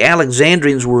said the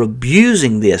Alexandrians were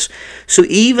abusing this. So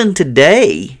even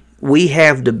today, we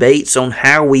have debates on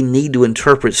how we need to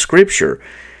interpret Scripture.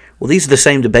 Well, these are the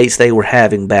same debates they were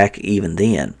having back even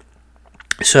then.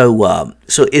 So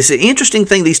it's an interesting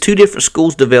thing, these 2 different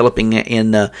schools developing,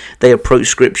 and they approach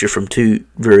Scripture from 2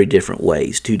 very different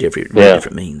ways, 2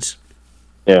 different means.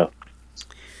 Yeah.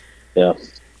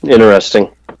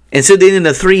 Interesting. And so then in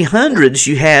the 300s,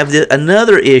 you have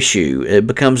another issue. It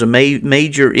becomes a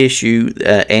major issue,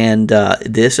 and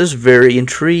this is very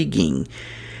intriguing.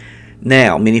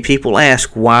 Now, many people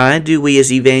ask, why do we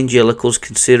as evangelicals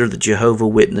consider the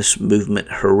Jehovah's Witness movement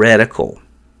heretical?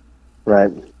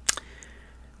 Right.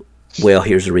 Well,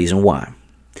 here's the reason why.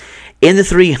 In the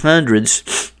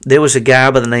 300s, there was a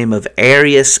guy by the name of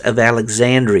Arius of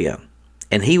Alexandria.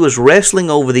 and he was wrestling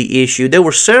over the issue. There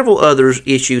were several other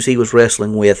issues he was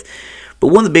wrestling with, but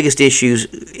one of the biggest issues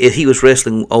he was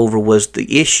wrestling over was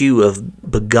the issue of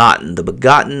begotten, the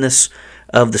begottenness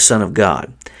of the Son of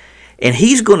God. And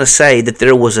he's going to say that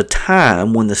there was a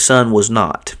time when the Son was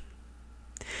not.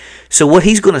 So what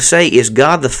he's going to say is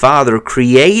God the Father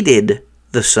created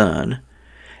the Son,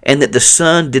 and that the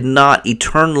Son did not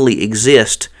eternally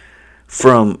exist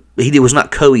he was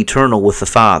not co-eternal with the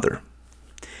Father.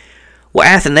 Well,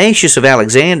 Athanasius of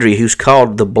Alexandria, who's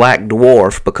called the Black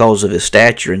Dwarf because of his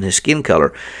stature and his skin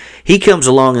color, he comes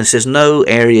along and says, "No,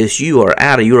 Arius, you are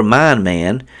out of your mind,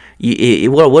 man.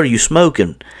 What are you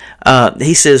smoking?"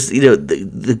 He says,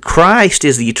 the Christ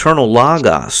is the eternal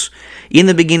Logos. In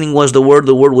the beginning was the Word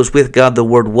was with God, the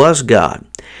Word was God.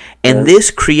 And this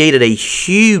created a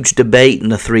huge debate in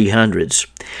the 300s.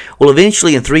 Well,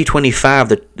 eventually in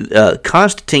 325,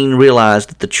 Constantine realized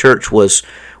that the church was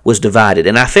divided.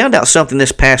 And I found out something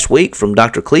this past week from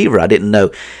Dr. Cleaver I didn't know.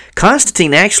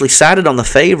 Constantine actually sided on the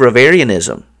favor of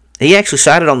Arianism. He actually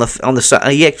sided on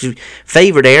the he actually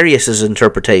favored Arius'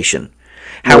 interpretation.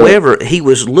 However, he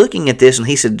was looking at this and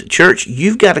he said, "Church,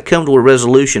 you've got to come to a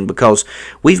resolution because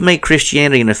we've made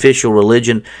Christianity an official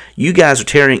religion. You guys are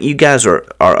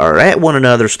at one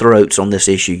another's throats on this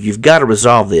issue. You've got to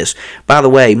resolve this." By the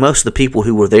way, most of the people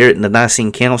who were there in the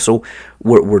Nicene Council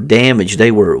were damaged.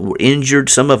 They were injured.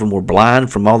 Some of them were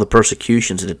blind from all the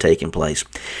persecutions that had taken place.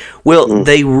 Well,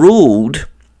 they ruled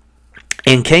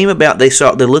and came about. They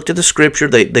looked at the scripture.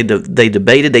 They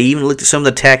debated. They even looked at some of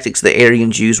the tactics the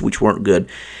Arians used, which weren't good,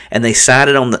 and they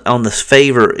sided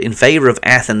in favor of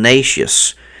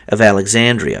Athanasius of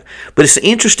Alexandria. But it's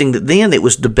interesting that then it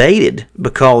was debated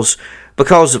because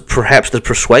of perhaps the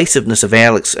persuasiveness of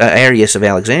Arius of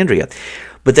Alexandria.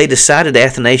 But they decided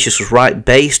Athanasius was right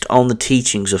based on the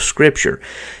teachings of Scripture.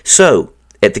 So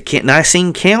at the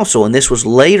Nicene Council, and this was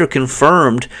later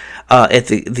confirmed at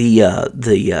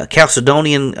the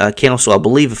Chalcedonian Council, I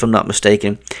believe, if I'm not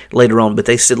mistaken, later on. But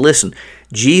they said, listen,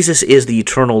 Jesus is the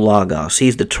eternal Logos.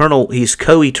 He's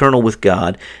co-eternal with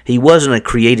God. He wasn't a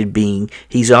created being.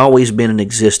 He's always been in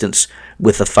existence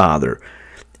with the Father.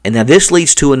 And now this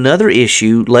leads to another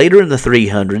issue later in the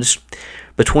 300s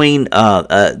between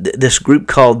this group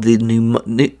called the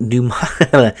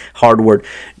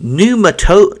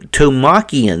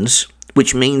Pneumatomachians,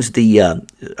 which means the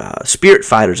spirit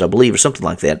fighters, I believe, or something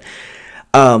like that,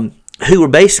 who were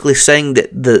basically saying that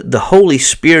the Holy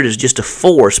Spirit is just a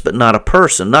force, but not a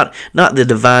person, not the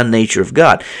divine nature of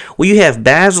God. Well, you have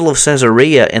Basil of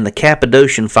Caesarea and the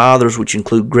Cappadocian Fathers, which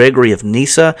include Gregory of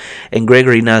Nyssa and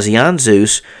Gregory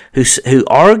Nazianzus, who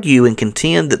argue and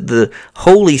contend that the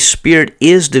Holy Spirit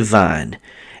is divine,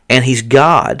 and He's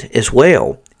God as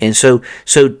well. And so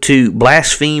to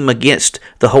blaspheme against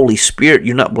the Holy Spirit,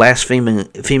 you're not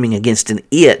blaspheming against an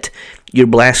it, you're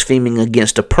blaspheming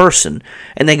against a person.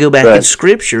 And they go back in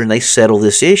Scripture and they settle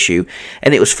this issue.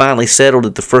 And it was finally settled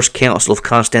at the First Council of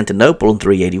Constantinople in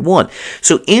 381.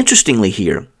 So interestingly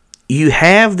here, you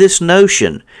have this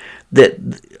notion that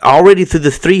already through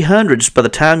the 300s, by the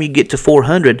time you get to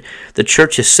 400, the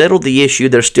church has settled the issue.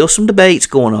 There's still some debates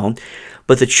going on,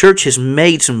 but the church has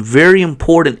made some very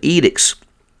important edicts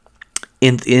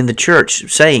in the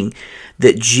church saying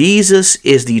that Jesus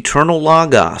is the eternal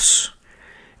Logos,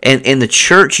 and the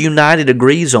church united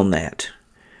agrees on that.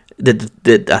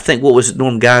 That I think what was it,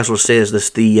 Norm Geisler says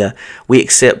this: we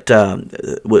accept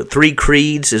 3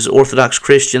 creeds as Orthodox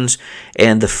Christians,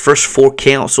 and the first 4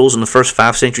 councils in the first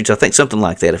 5 centuries. I think something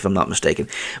like that, if I'm not mistaken.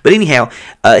 But anyhow,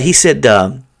 he said.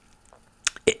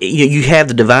 You have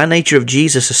the divine nature of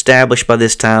Jesus established by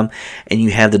this time, and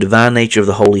you have the divine nature of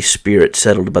the Holy Spirit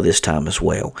settled by this time as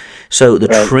well. So the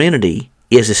Trinity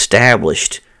is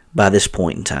established by this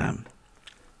point in time.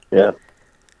 Yeah.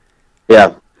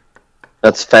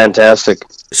 That's fantastic.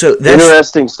 So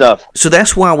interesting stuff. So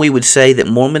that's why we would say that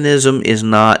Mormonism is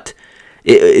not.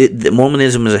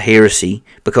 Mormonism is a heresy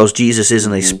because Jesus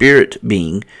isn't a spirit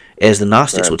being, as the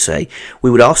Gnostics would say. We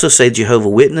would also say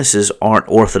Jehovah's Witnesses aren't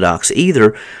Orthodox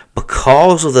either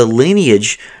because of the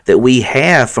lineage that we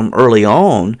have from early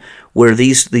on, where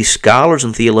these scholars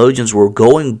and theologians were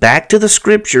going back to the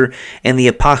Scripture and the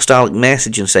apostolic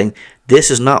message and saying, this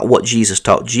is not what Jesus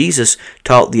taught.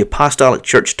 The apostolic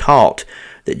church taught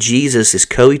that Jesus is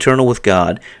co-eternal with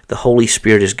God, the Holy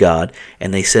Spirit is God,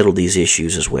 and they settled these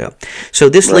issues as well. So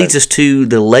this leads us to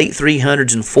the late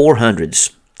 300s and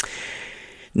 400s.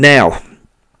 Now,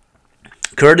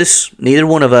 Curtis, neither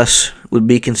one of us would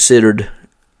be considered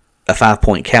a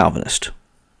 5-point Calvinist.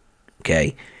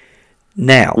 Okay?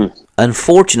 Now,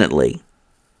 unfortunately,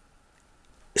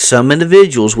 some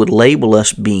individuals would label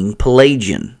us being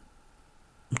Pelagian.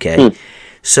 Okay?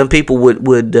 Some people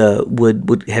would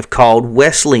have called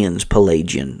Wesleyans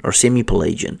Pelagian or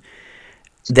semi-Pelagian.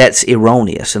 That's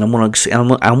erroneous, and I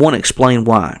want to explain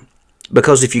why.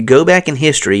 Because if you go back in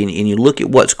history and you look at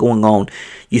what's going on,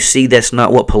 you see that's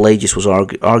not what Pelagius was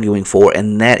arguing for,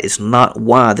 and that is not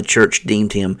why the church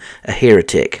deemed him a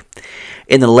heretic.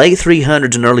 In the late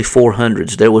 300s and early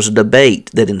 400s, there was a debate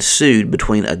that ensued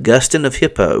between Augustine of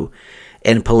Hippo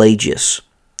and Pelagius.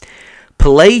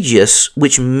 Pelagius,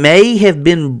 which may have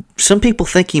been, some people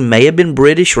think he may have been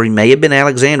British or he may have been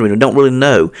Alexandrian. I don't really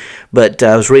know, but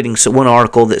I was reading one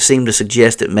article that seemed to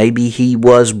suggest that maybe he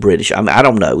was British. I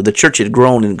don't know. The church had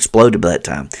grown and exploded by that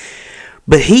time.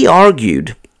 But he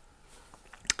argued,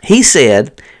 he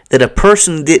said that a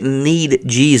person didn't need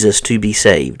Jesus to be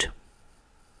saved.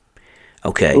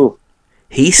 Okay. Ooh.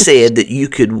 He said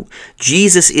that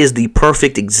Jesus is the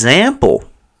perfect example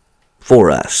for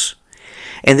us.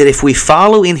 And that if we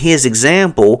follow in his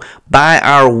example, by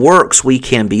our works we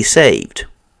can be saved.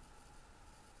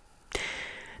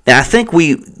 Now, I think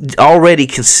we already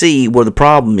can see where the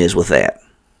problem is with that.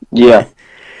 Yeah.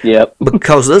 Yep.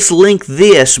 Because let's link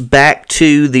this back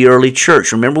to the early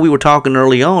church. Remember we were talking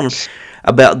early on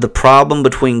about the problem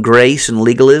between grace and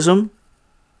legalism?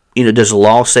 Does the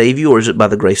law save you, or is it by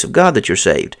the grace of God that you're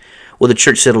saved? Well, the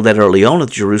church settled that early on at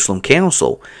the Jerusalem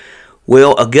Council.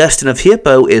 Well, Augustine of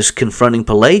Hippo is confronting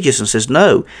Pelagius and says,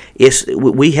 no,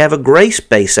 we have a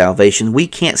grace-based salvation. We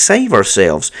can't save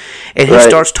ourselves. And he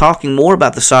starts talking more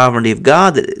about the sovereignty of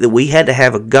God, that we had to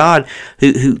have a God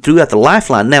who threw out the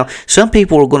lifeline. Now, some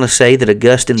people are going to say that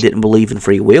Augustine didn't believe in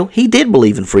free will. He did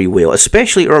believe in free will,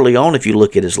 especially early on if you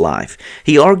look at his life.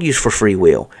 He argues for free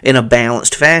will in a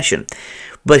balanced fashion.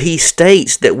 But he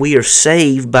states that we are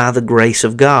saved by the grace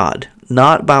of God,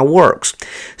 not by works.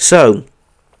 So,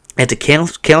 at the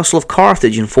Council of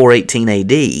Carthage in 418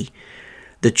 AD,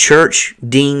 the church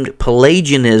deemed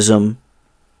Pelagianism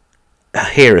a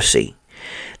heresy.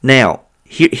 Now,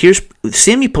 here's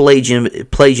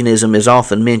semi-Pelagianism is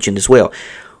often mentioned as well.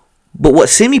 But what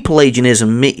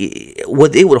semi-Pelagianism,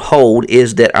 what it would hold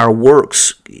is that our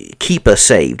works keep us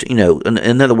saved. In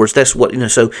other words, that's what,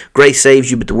 so grace saves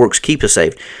you, but the works keep us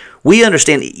saved. We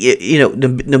understand,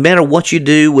 no matter what you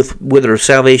do with whether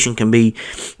salvation can be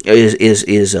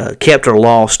is kept or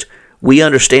lost, we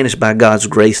understand it's by God's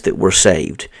grace that we're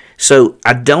saved. So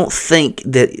I don't think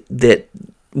that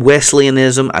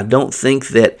Wesleyanism, I don't think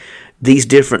that these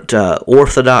different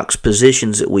orthodox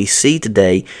positions that we see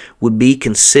today would be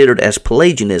considered as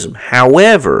Pelagianism.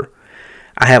 However,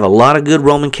 I have a lot of good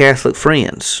Roman Catholic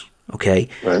friends, okay?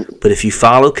 Right. But if you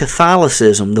follow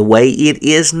Catholicism the way it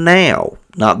is now,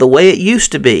 not the way it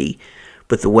used to be,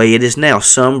 but the way it is now,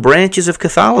 some branches of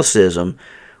Catholicism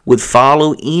would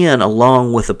follow in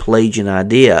along with the Pelagian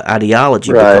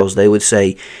ideology, because they would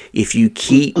say, if you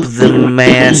keep the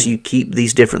Mass, you keep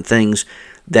these different things,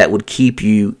 that would keep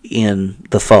you in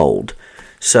the fold.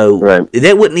 So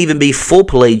that wouldn't even be full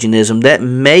Pelagianism. That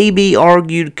may be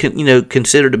argued,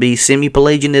 considered to be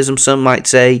semi-Pelagianism, some might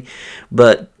say,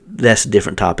 but that's a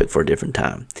different topic for a different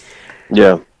time.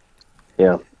 Yeah.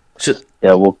 So,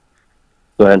 well,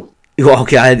 go ahead. Well,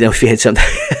 okay, I didn't know if you had something.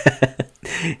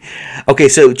 Okay,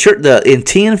 so in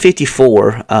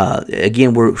 1054,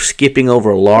 again, we're skipping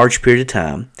over a large period of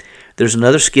time. There's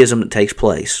another schism that takes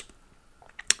place.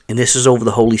 And this is over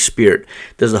the Holy Spirit.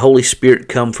 Does the Holy Spirit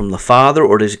come from the Father,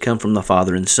 or does it come from the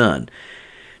Father and Son?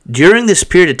 During this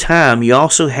period of time, you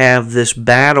also have this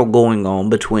battle going on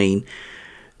between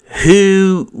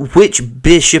which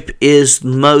bishop is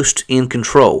most in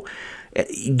control.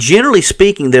 Generally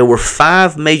speaking, there were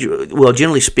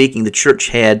generally speaking, the church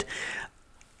had,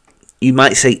 you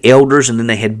might say, elders, and then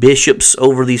they had bishops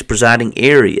over these presiding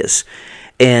areas.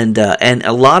 And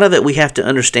a lot of it, we have to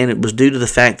understand, it was due to the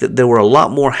fact that there were a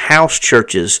lot more house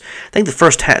churches. I think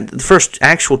the first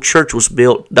actual church was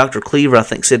built, Dr. Cleaver, I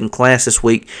think, said in class this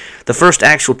week, the first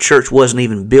actual church wasn't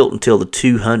even built until the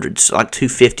 200s, like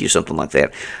 250 or something like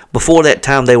that. Before that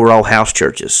time, they were all house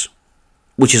churches,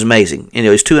 which is amazing.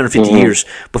 It's 250 years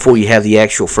before you have the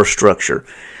actual first structure.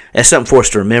 That's something for us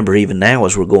to remember even now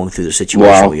as we're going through the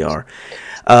situation we are.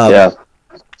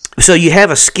 So you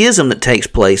have a schism that takes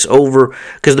place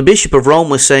because the Bishop of Rome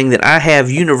was saying that I have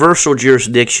universal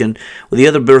jurisdiction, well, the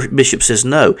other bishop says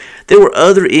no. There were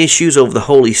other issues over the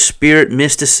Holy Spirit,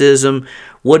 mysticism,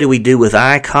 what do we do with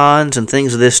icons and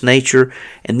things of this nature,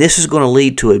 and this is going to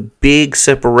lead to a big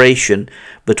separation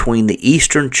between the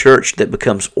Eastern Church that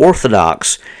becomes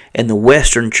Orthodox and the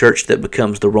Western Church that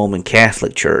becomes the Roman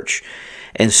Catholic Church.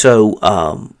 And so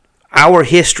our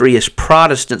history as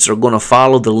Protestants are going to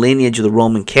follow the lineage of the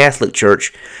Roman Catholic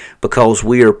Church because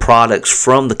we are products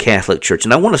from the Catholic Church.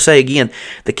 And I want to say again,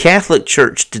 the Catholic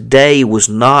Church today was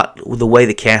not the way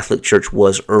the Catholic Church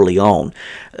was early on.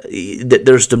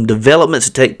 There's some developments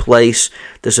that take place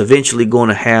that's eventually going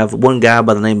to have one guy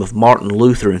by the name of Martin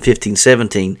Luther in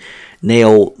 1517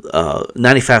 nail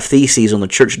 95 Theses on the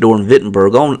church door in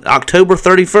Wittenberg on October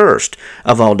 31st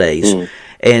of all days.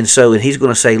 And so he's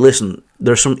going to say, listen,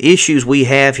 there's some issues we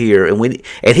have here, and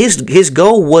his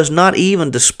goal was not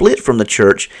even to split from the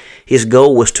church. His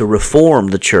goal was to reform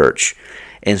the church.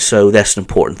 And so that's an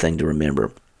important thing to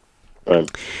remember. Right.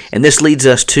 And this leads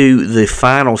us to the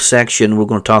final section we're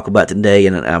going to talk about today,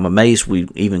 and I'm amazed we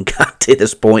even got to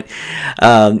this point.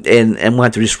 And we'll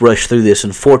have to just rush through this,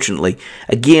 unfortunately.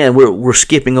 Again, we're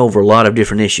skipping over a lot of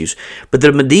different issues. But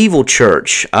the medieval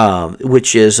church,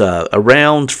 which is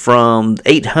around from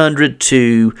 800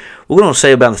 to, we're going to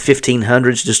say about the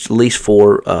 1500s, just at least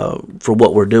for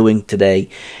what we're doing today.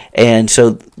 And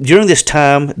so during this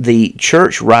time, the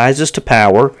church rises to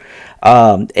power,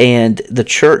 and the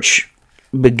church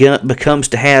becomes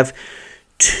to have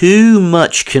too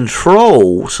much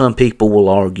control, some people will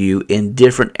argue, in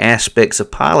different aspects of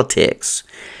politics.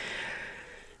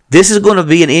 This is going to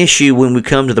be an issue when we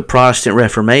come to the Protestant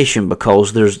Reformation,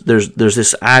 because there's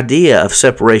this idea of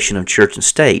separation of church and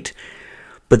state.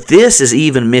 But this is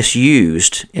even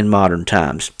misused in modern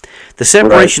times. The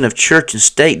separation of church and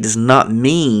state does not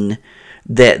mean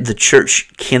that the church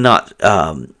cannot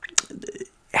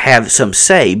have some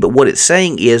say, but what it's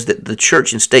saying is that the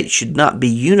church and state should not be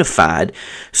unified,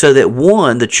 so that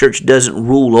one, the church doesn't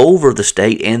rule over the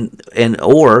state, and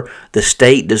or the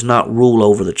state does not rule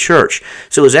over the church.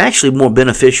 So it's actually more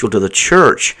beneficial to the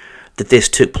church that this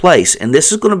took place. And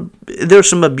this is there's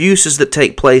some abuses that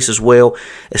take place as well,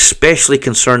 especially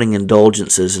concerning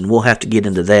indulgences, and we'll have to get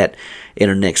into that in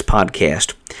our next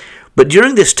podcast. But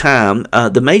during this time,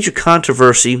 the major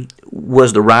controversy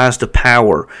was the rise to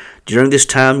power. During this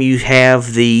time, you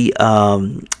have the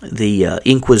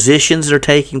Inquisitions that are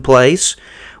taking place,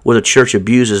 where the church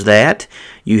abuses that.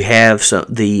 You have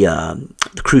the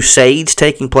Crusades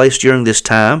taking place during this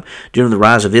time, during the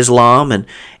rise of Islam,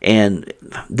 and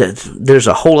there's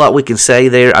a whole lot we can say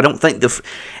there. I don't think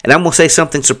and I'm going to say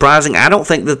something surprising. I don't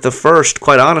think that the first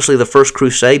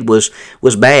Crusade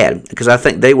was bad, because I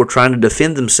think they were trying to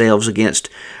defend themselves against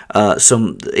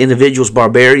some individuals,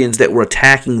 barbarians, that were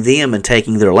attacking them and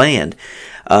taking their land.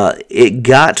 It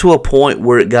got to a point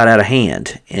where it got out of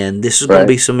hand, and this is going to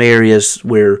be some areas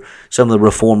where some of the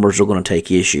reformers are going to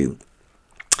take issue.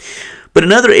 But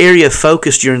another area of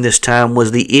focus during this time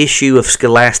was the issue of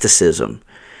scholasticism.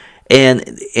 And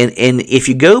if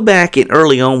you go back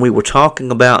early on, we were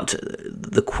talking about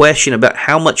the question about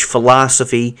how much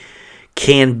philosophy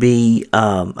can be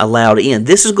allowed in.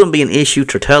 This is going to be an issue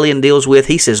Tertullian deals with.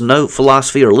 He says no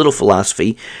philosophy or little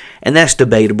philosophy, and that's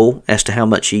debatable as to how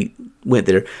much he went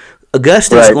there.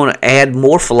 Augustine's going to add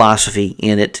more philosophy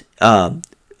in it.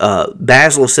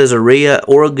 Basil of Caesarea,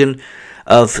 Origen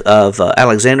of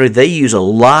Alexandria, they use a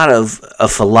lot of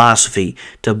philosophy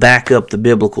to back up the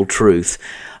biblical truth.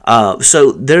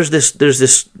 So there's this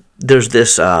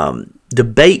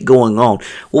debate going on.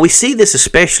 Well, we see this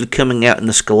especially coming out in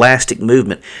the scholastic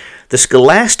movement. The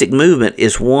scholastic movement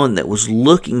is one that was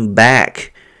looking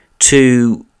back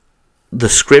to the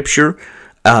Scripture.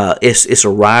 It's a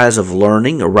rise of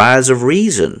learning, a rise of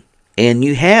reason. And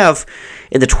you have,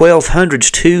 in the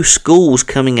 1200s, two schools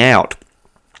coming out.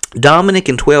 Dominic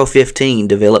in 1215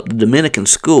 developed the Dominican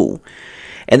school,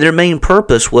 and their main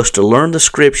purpose was to learn the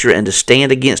Scripture and to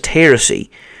stand against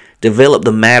heresy, develop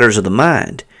the matters of the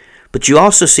mind. But you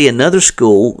also see another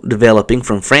school developing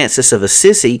from Francis of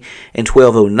Assisi in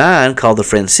 1209 called the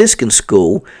Franciscan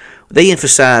school. They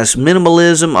emphasize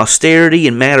minimalism, austerity,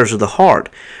 and matters of the heart.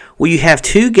 Well, you have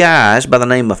two guys by the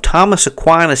name of Thomas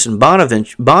Aquinas and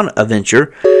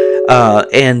Bonaventure,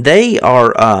 and they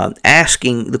are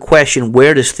asking the question,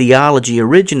 where does theology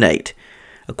originate?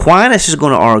 Aquinas is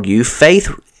going to argue faith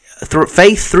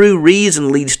through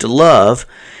reason leads to love,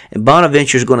 and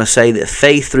Bonaventure is going to say that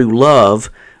faith through love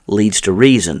leads to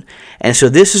reason. And so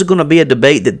this is going to be a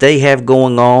debate that they have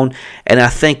going on, and I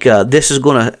think this is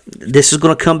going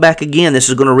to come back again. This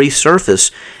is going to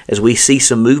resurface as we see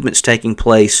some movements taking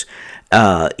place,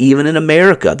 even in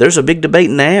America. There's a big debate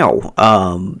now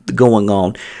going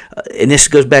on, and this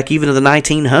goes back even to the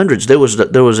 1900s. There was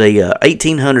a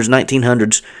 1800s,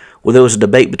 1900s, where there was a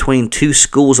debate between two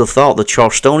schools of thought, the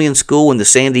Charlestonian school and the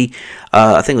Sandy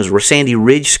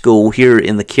Ridge school here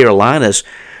in the Carolinas.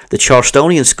 The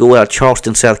Charlestonian school out of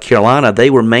Charleston, South Carolina, they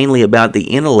were mainly about the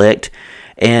intellect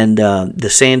and the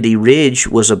Sandy Ridge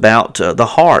was about the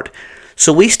heart.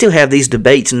 So we still have these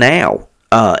debates now,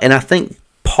 and I think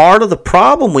part of the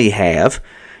problem we have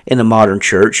in the modern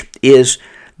church is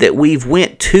that we've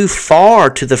went too far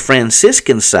to the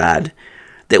Franciscan side,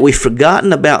 that we've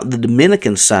forgotten about the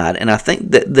Dominican side, and I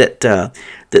think that the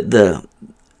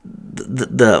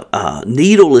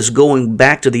needle is going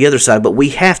back to the other side. But we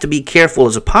have to be careful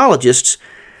as apologists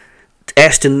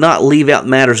as to not leave out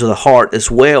matters of the heart as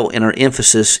well in our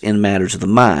emphasis in matters of the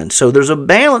mind. So there's a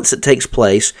balance that takes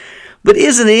place. But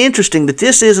isn't it interesting that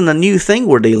this isn't a new thing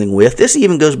we're dealing with? This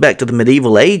even goes back to the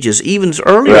medieval ages, even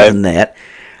earlier than that,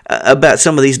 about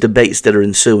some of these debates that are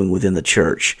ensuing within the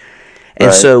church.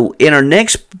 And so in our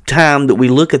next time that we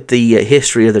look at the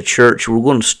history of the church, we're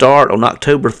going to start on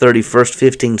October 31st,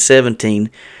 1517,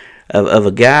 of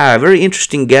a guy, a very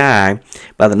interesting guy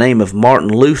by the name of Martin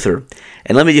Luther.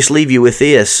 And let me just leave you with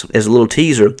this as a little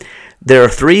teaser. There are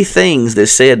 3 things that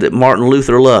said that Martin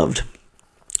Luther loved.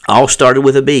 All started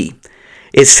with a B.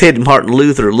 It said Martin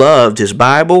Luther loved his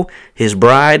Bible, his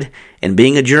bride, and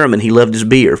being a German, he loved his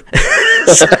beer.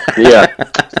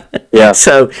 Yeah.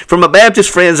 So, from my Baptist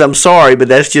friends, I'm sorry, but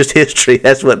that's just history.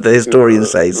 That's what the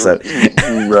historians say. So,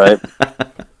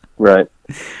 right.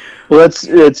 Well,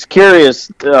 it's curious.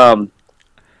 Kind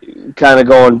of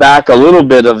going back a little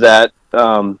bit of that.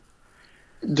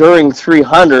 During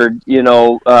 300,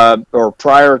 or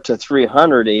prior to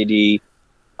 300 AD,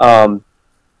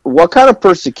 what kind of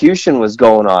persecution was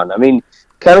going on? I mean,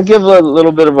 kind of give a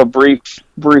little bit of a brief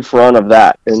run of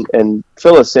that, and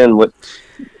fill us in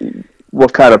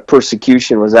what kind of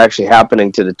persecution was actually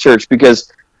happening to the church,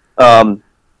 because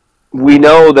we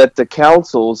know that the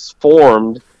councils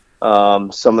formed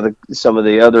some of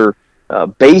the other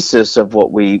basis of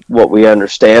what we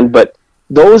understand, but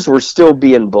those were still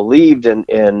being believed and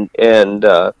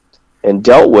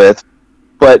dealt with,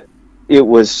 but it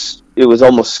was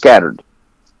almost scattered.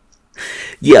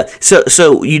 Yeah,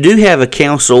 so you do have a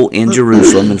council in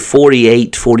Jerusalem in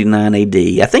 48, 49 AD.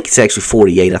 I think it's actually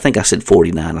 48. I think I said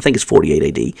 49. I think it's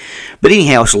 48 AD. But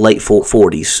anyhow, it's the late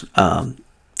 40s.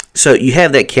 So you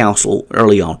have that council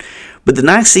early on. But the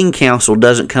Nicene Council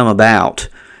doesn't come about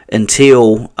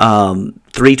until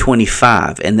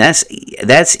 325, and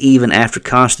that's even after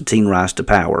Constantine rise to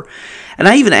power. And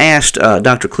I even asked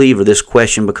Dr. Cleaver this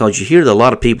question because you hear that a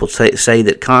lot of people say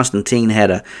that Constantine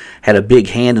had a big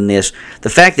hand in this. The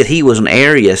fact that he was an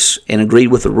Arius and agreed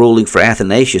with the ruling for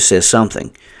Athanasius says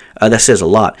something. That says a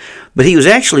lot. But he was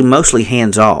actually mostly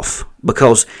hands-off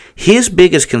because his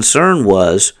biggest concern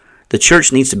was the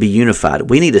church needs to be unified.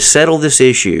 We need to settle this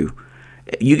issue.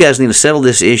 You guys need to settle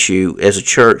this issue as a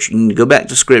church. You need to go back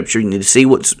to Scripture. You need to see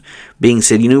what's being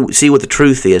said. You need to see what the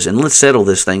truth is, and let's settle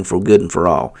this thing for good and for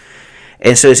all.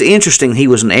 And so it's interesting. He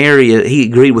was an Arius. He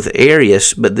agreed with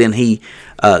Arius, but then he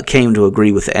came to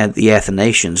agree with the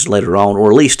Athanasians later on,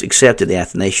 or at least accepted the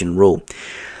Athanasian rule.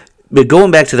 But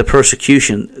going back to the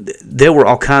persecution, there were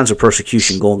all kinds of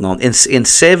persecution going on. In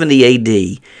 70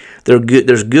 A.D.,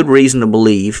 there's good reason to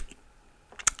believe.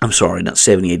 I'm sorry, not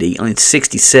 70 A.D., in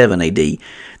 67 A.D.,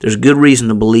 there's good reason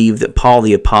to believe that Paul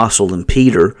the Apostle and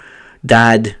Peter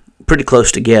died pretty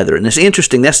close together. And it's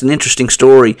interesting, that's an interesting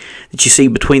story that you see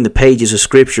between the pages of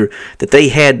Scripture, that they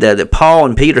had, that Paul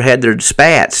and Peter had their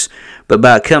spats, but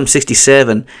by come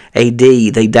 67 A.D.,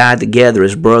 they died together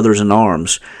as brothers in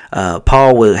arms.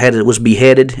 Paul was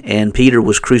beheaded, and Peter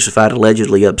was crucified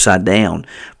allegedly upside down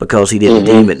because he didn't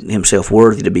deem it himself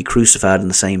worthy to be crucified in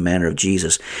the same manner of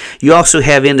Jesus. You also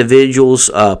have individuals,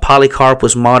 Polycarp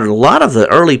was martyred. A lot of the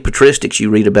early patristics you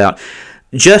read about,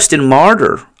 Justin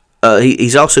Martyr,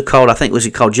 he's also called, I think, was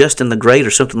he called Justin the Great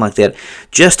or something like that?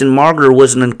 Justin Martyr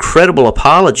was an incredible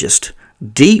apologist,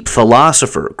 deep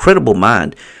philosopher, incredible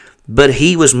mind. But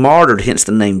he was martyred, hence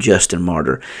the name Justin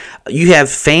Martyr. You have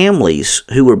families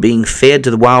who were being fed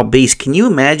to the wild beasts. Can you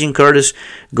imagine, Curtis,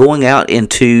 going out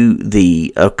into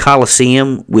the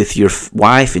Colosseum with your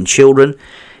wife and children?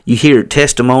 You hear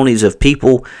testimonies of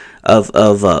people, of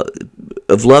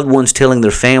loved ones telling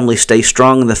their family, stay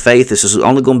strong in the faith. This is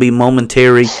only going to be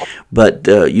momentary, but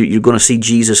you're going to see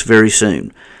Jesus very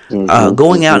soon.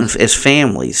 Going out as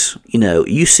families,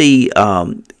 you see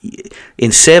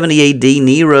in 70 A.D.,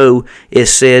 Nero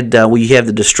is said, you have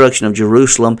the destruction of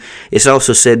Jerusalem. It's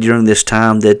also said during this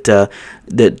time that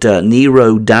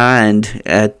Nero dined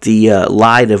at the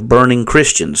light of burning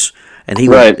Christians. And he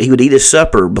would eat his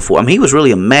supper before. I mean, he was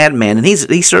really a madman, and he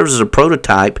serves as a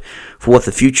prototype for what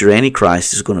the future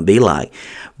Antichrist is going to be like.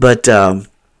 But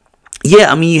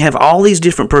yeah, I mean, you have all these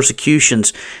different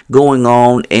persecutions going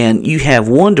on, and you have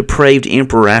one depraved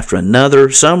emperor after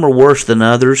another. Some are worse than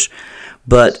others,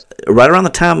 but right around the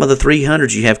time of the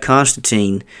 300s, you have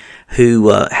Constantine, who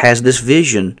has this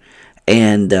vision,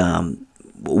 and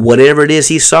whatever it is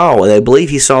he saw, I believe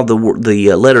he saw the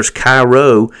letters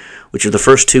Chi-Rho, which are the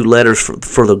first two letters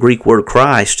for the Greek word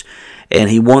Christ, and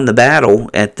he won the battle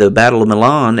at the Battle of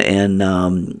Milan and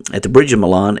at the Bridge of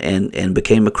Milan, and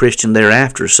became a Christian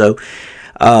thereafter. So,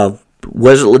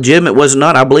 was it legitimate? Was it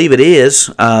not? I believe it is,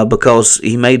 because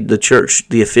he made the church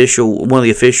one of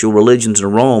the official religions in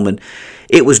Rome, and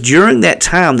it was during that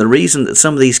time, the reason that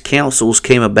some of these councils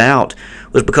came about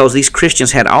was because these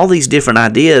Christians had all these different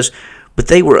ideas, but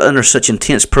they were under such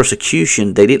intense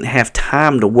persecution, they didn't have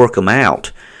time to work them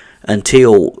out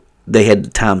until they had the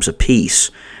times of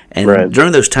peace. And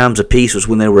during those times of peace was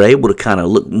when they were able to kind of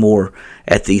look more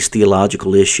at these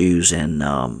theological issues and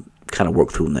kind of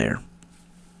work through them there.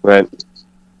 Right.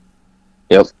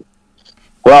 Yep.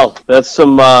 Well, that's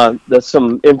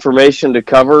some information to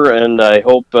cover, and I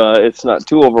hope it's not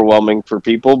too overwhelming for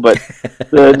people. But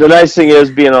the nice thing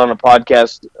is, being on a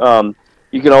podcast,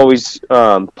 you can always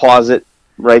pause it,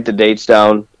 write the dates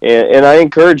down, and I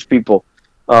encourage people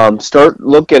start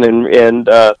looking and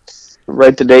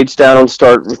write the dates down,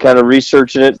 start kind of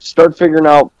researching it, start figuring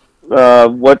out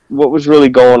what was really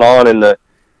going on in the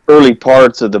early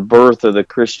parts of the birth of the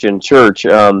Christian church.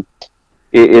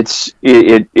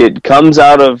 It comes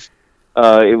out of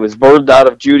it was birthed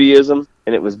out of Judaism,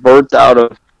 and it was birthed out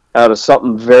of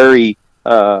something very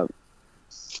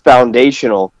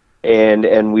foundational,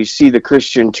 and we see the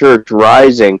Christian church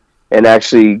rising, and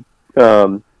actually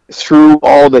through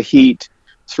all the heat,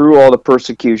 through all the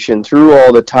persecution, through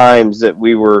all the times that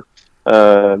we were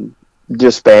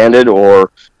disbanded or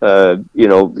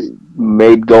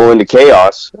made go into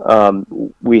chaos,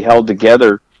 we held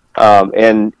together.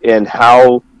 And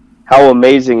how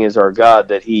amazing is our God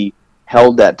that He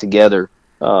held that together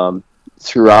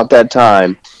throughout that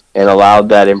time and allowed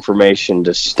that information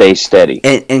to stay steady.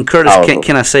 And Curtis,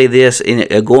 can I say this?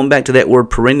 Going back to that word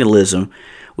perennialism,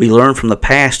 we learn from the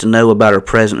past to know about our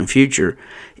present and future.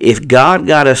 If God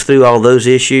got us through all those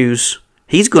issues,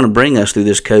 He's going to bring us through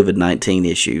this COVID-19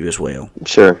 issue as well.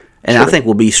 Sure. And I think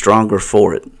we'll be stronger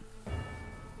for it.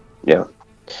 Yeah.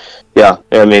 Yeah.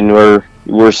 I mean,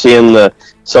 we're seeing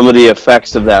some of the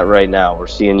effects of that right now. We're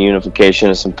seeing unification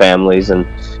of some families and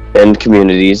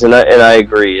communities, and I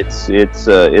agree. It's going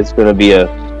to be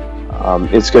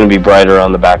it's going to be brighter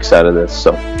on the backside of this.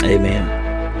 So,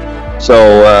 amen.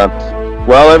 So,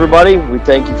 well, everybody, we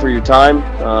thank you for your time.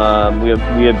 We at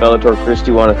Bellator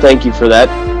Christi want to thank you for that,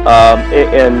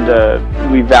 and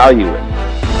we value it.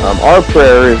 Our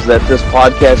prayer is that this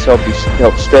podcast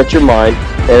help stretch your mind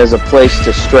and as a place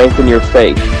to strengthen your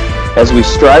faith, as we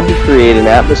strive to create an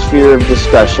atmosphere of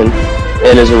discussion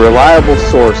and as a reliable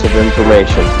source of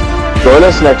information. Join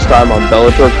us next time on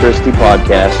Bellator Christi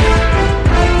Podcast.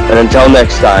 And until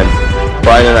next time,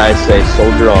 Brian and I say,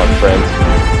 soldier on, friends.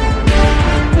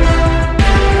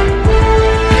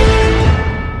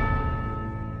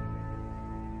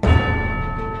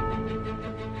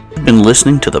 You've been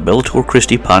listening to the Bellator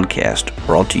Christi Podcast,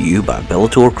 brought to you by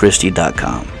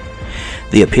BellatorChristi.com.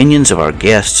 The opinions of our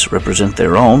guests represent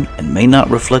their own and may not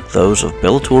reflect those of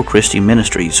Bellator Christi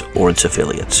Ministries or its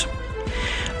affiliates.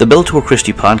 The Bellator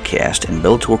Christi Podcast and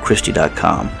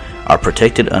BellatorChristi.com are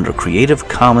protected under Creative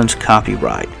Commons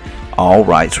copyright, all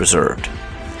rights reserved.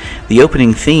 The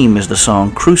opening theme is the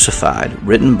song Crucified,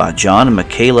 written by John and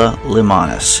Michaela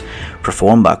Limanis,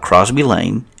 performed by Crosby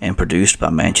Lane and produced by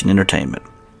Mansion Entertainment.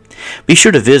 Be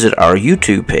sure to visit our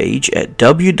YouTube page at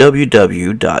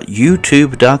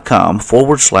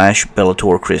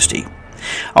www.youtube.com/Bellator Christi.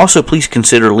 Also, please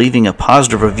consider leaving a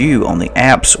positive review on the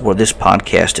apps where this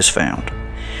podcast is found.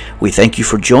 We thank you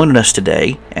for joining us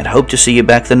today and hope to see you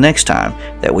back the next time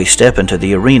that we step into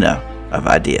the arena of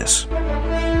ideas.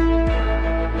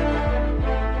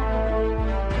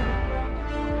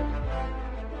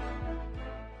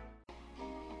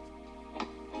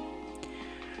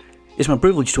 It's my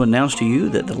privilege to announce to you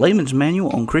that the Layman's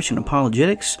Manual on Christian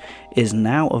Apologetics is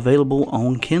now available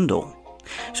on Kindle.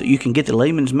 So you can get the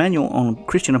Layman's Manual on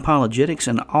Christian Apologetics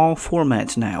in all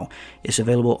formats now. It's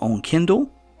available on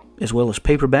Kindle, as well as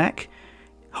paperback,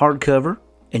 hardcover,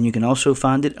 and you can also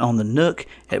find it on the Nook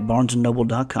at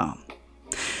barnesandnoble.com.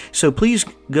 So please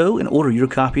go and order your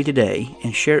copy today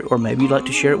and share it, or maybe you'd like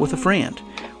to share it with a friend.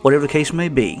 Whatever the case may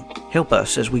be, help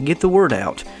us as we get the word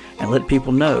out and let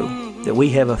people know that we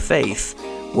have a faith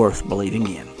worth believing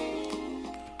in.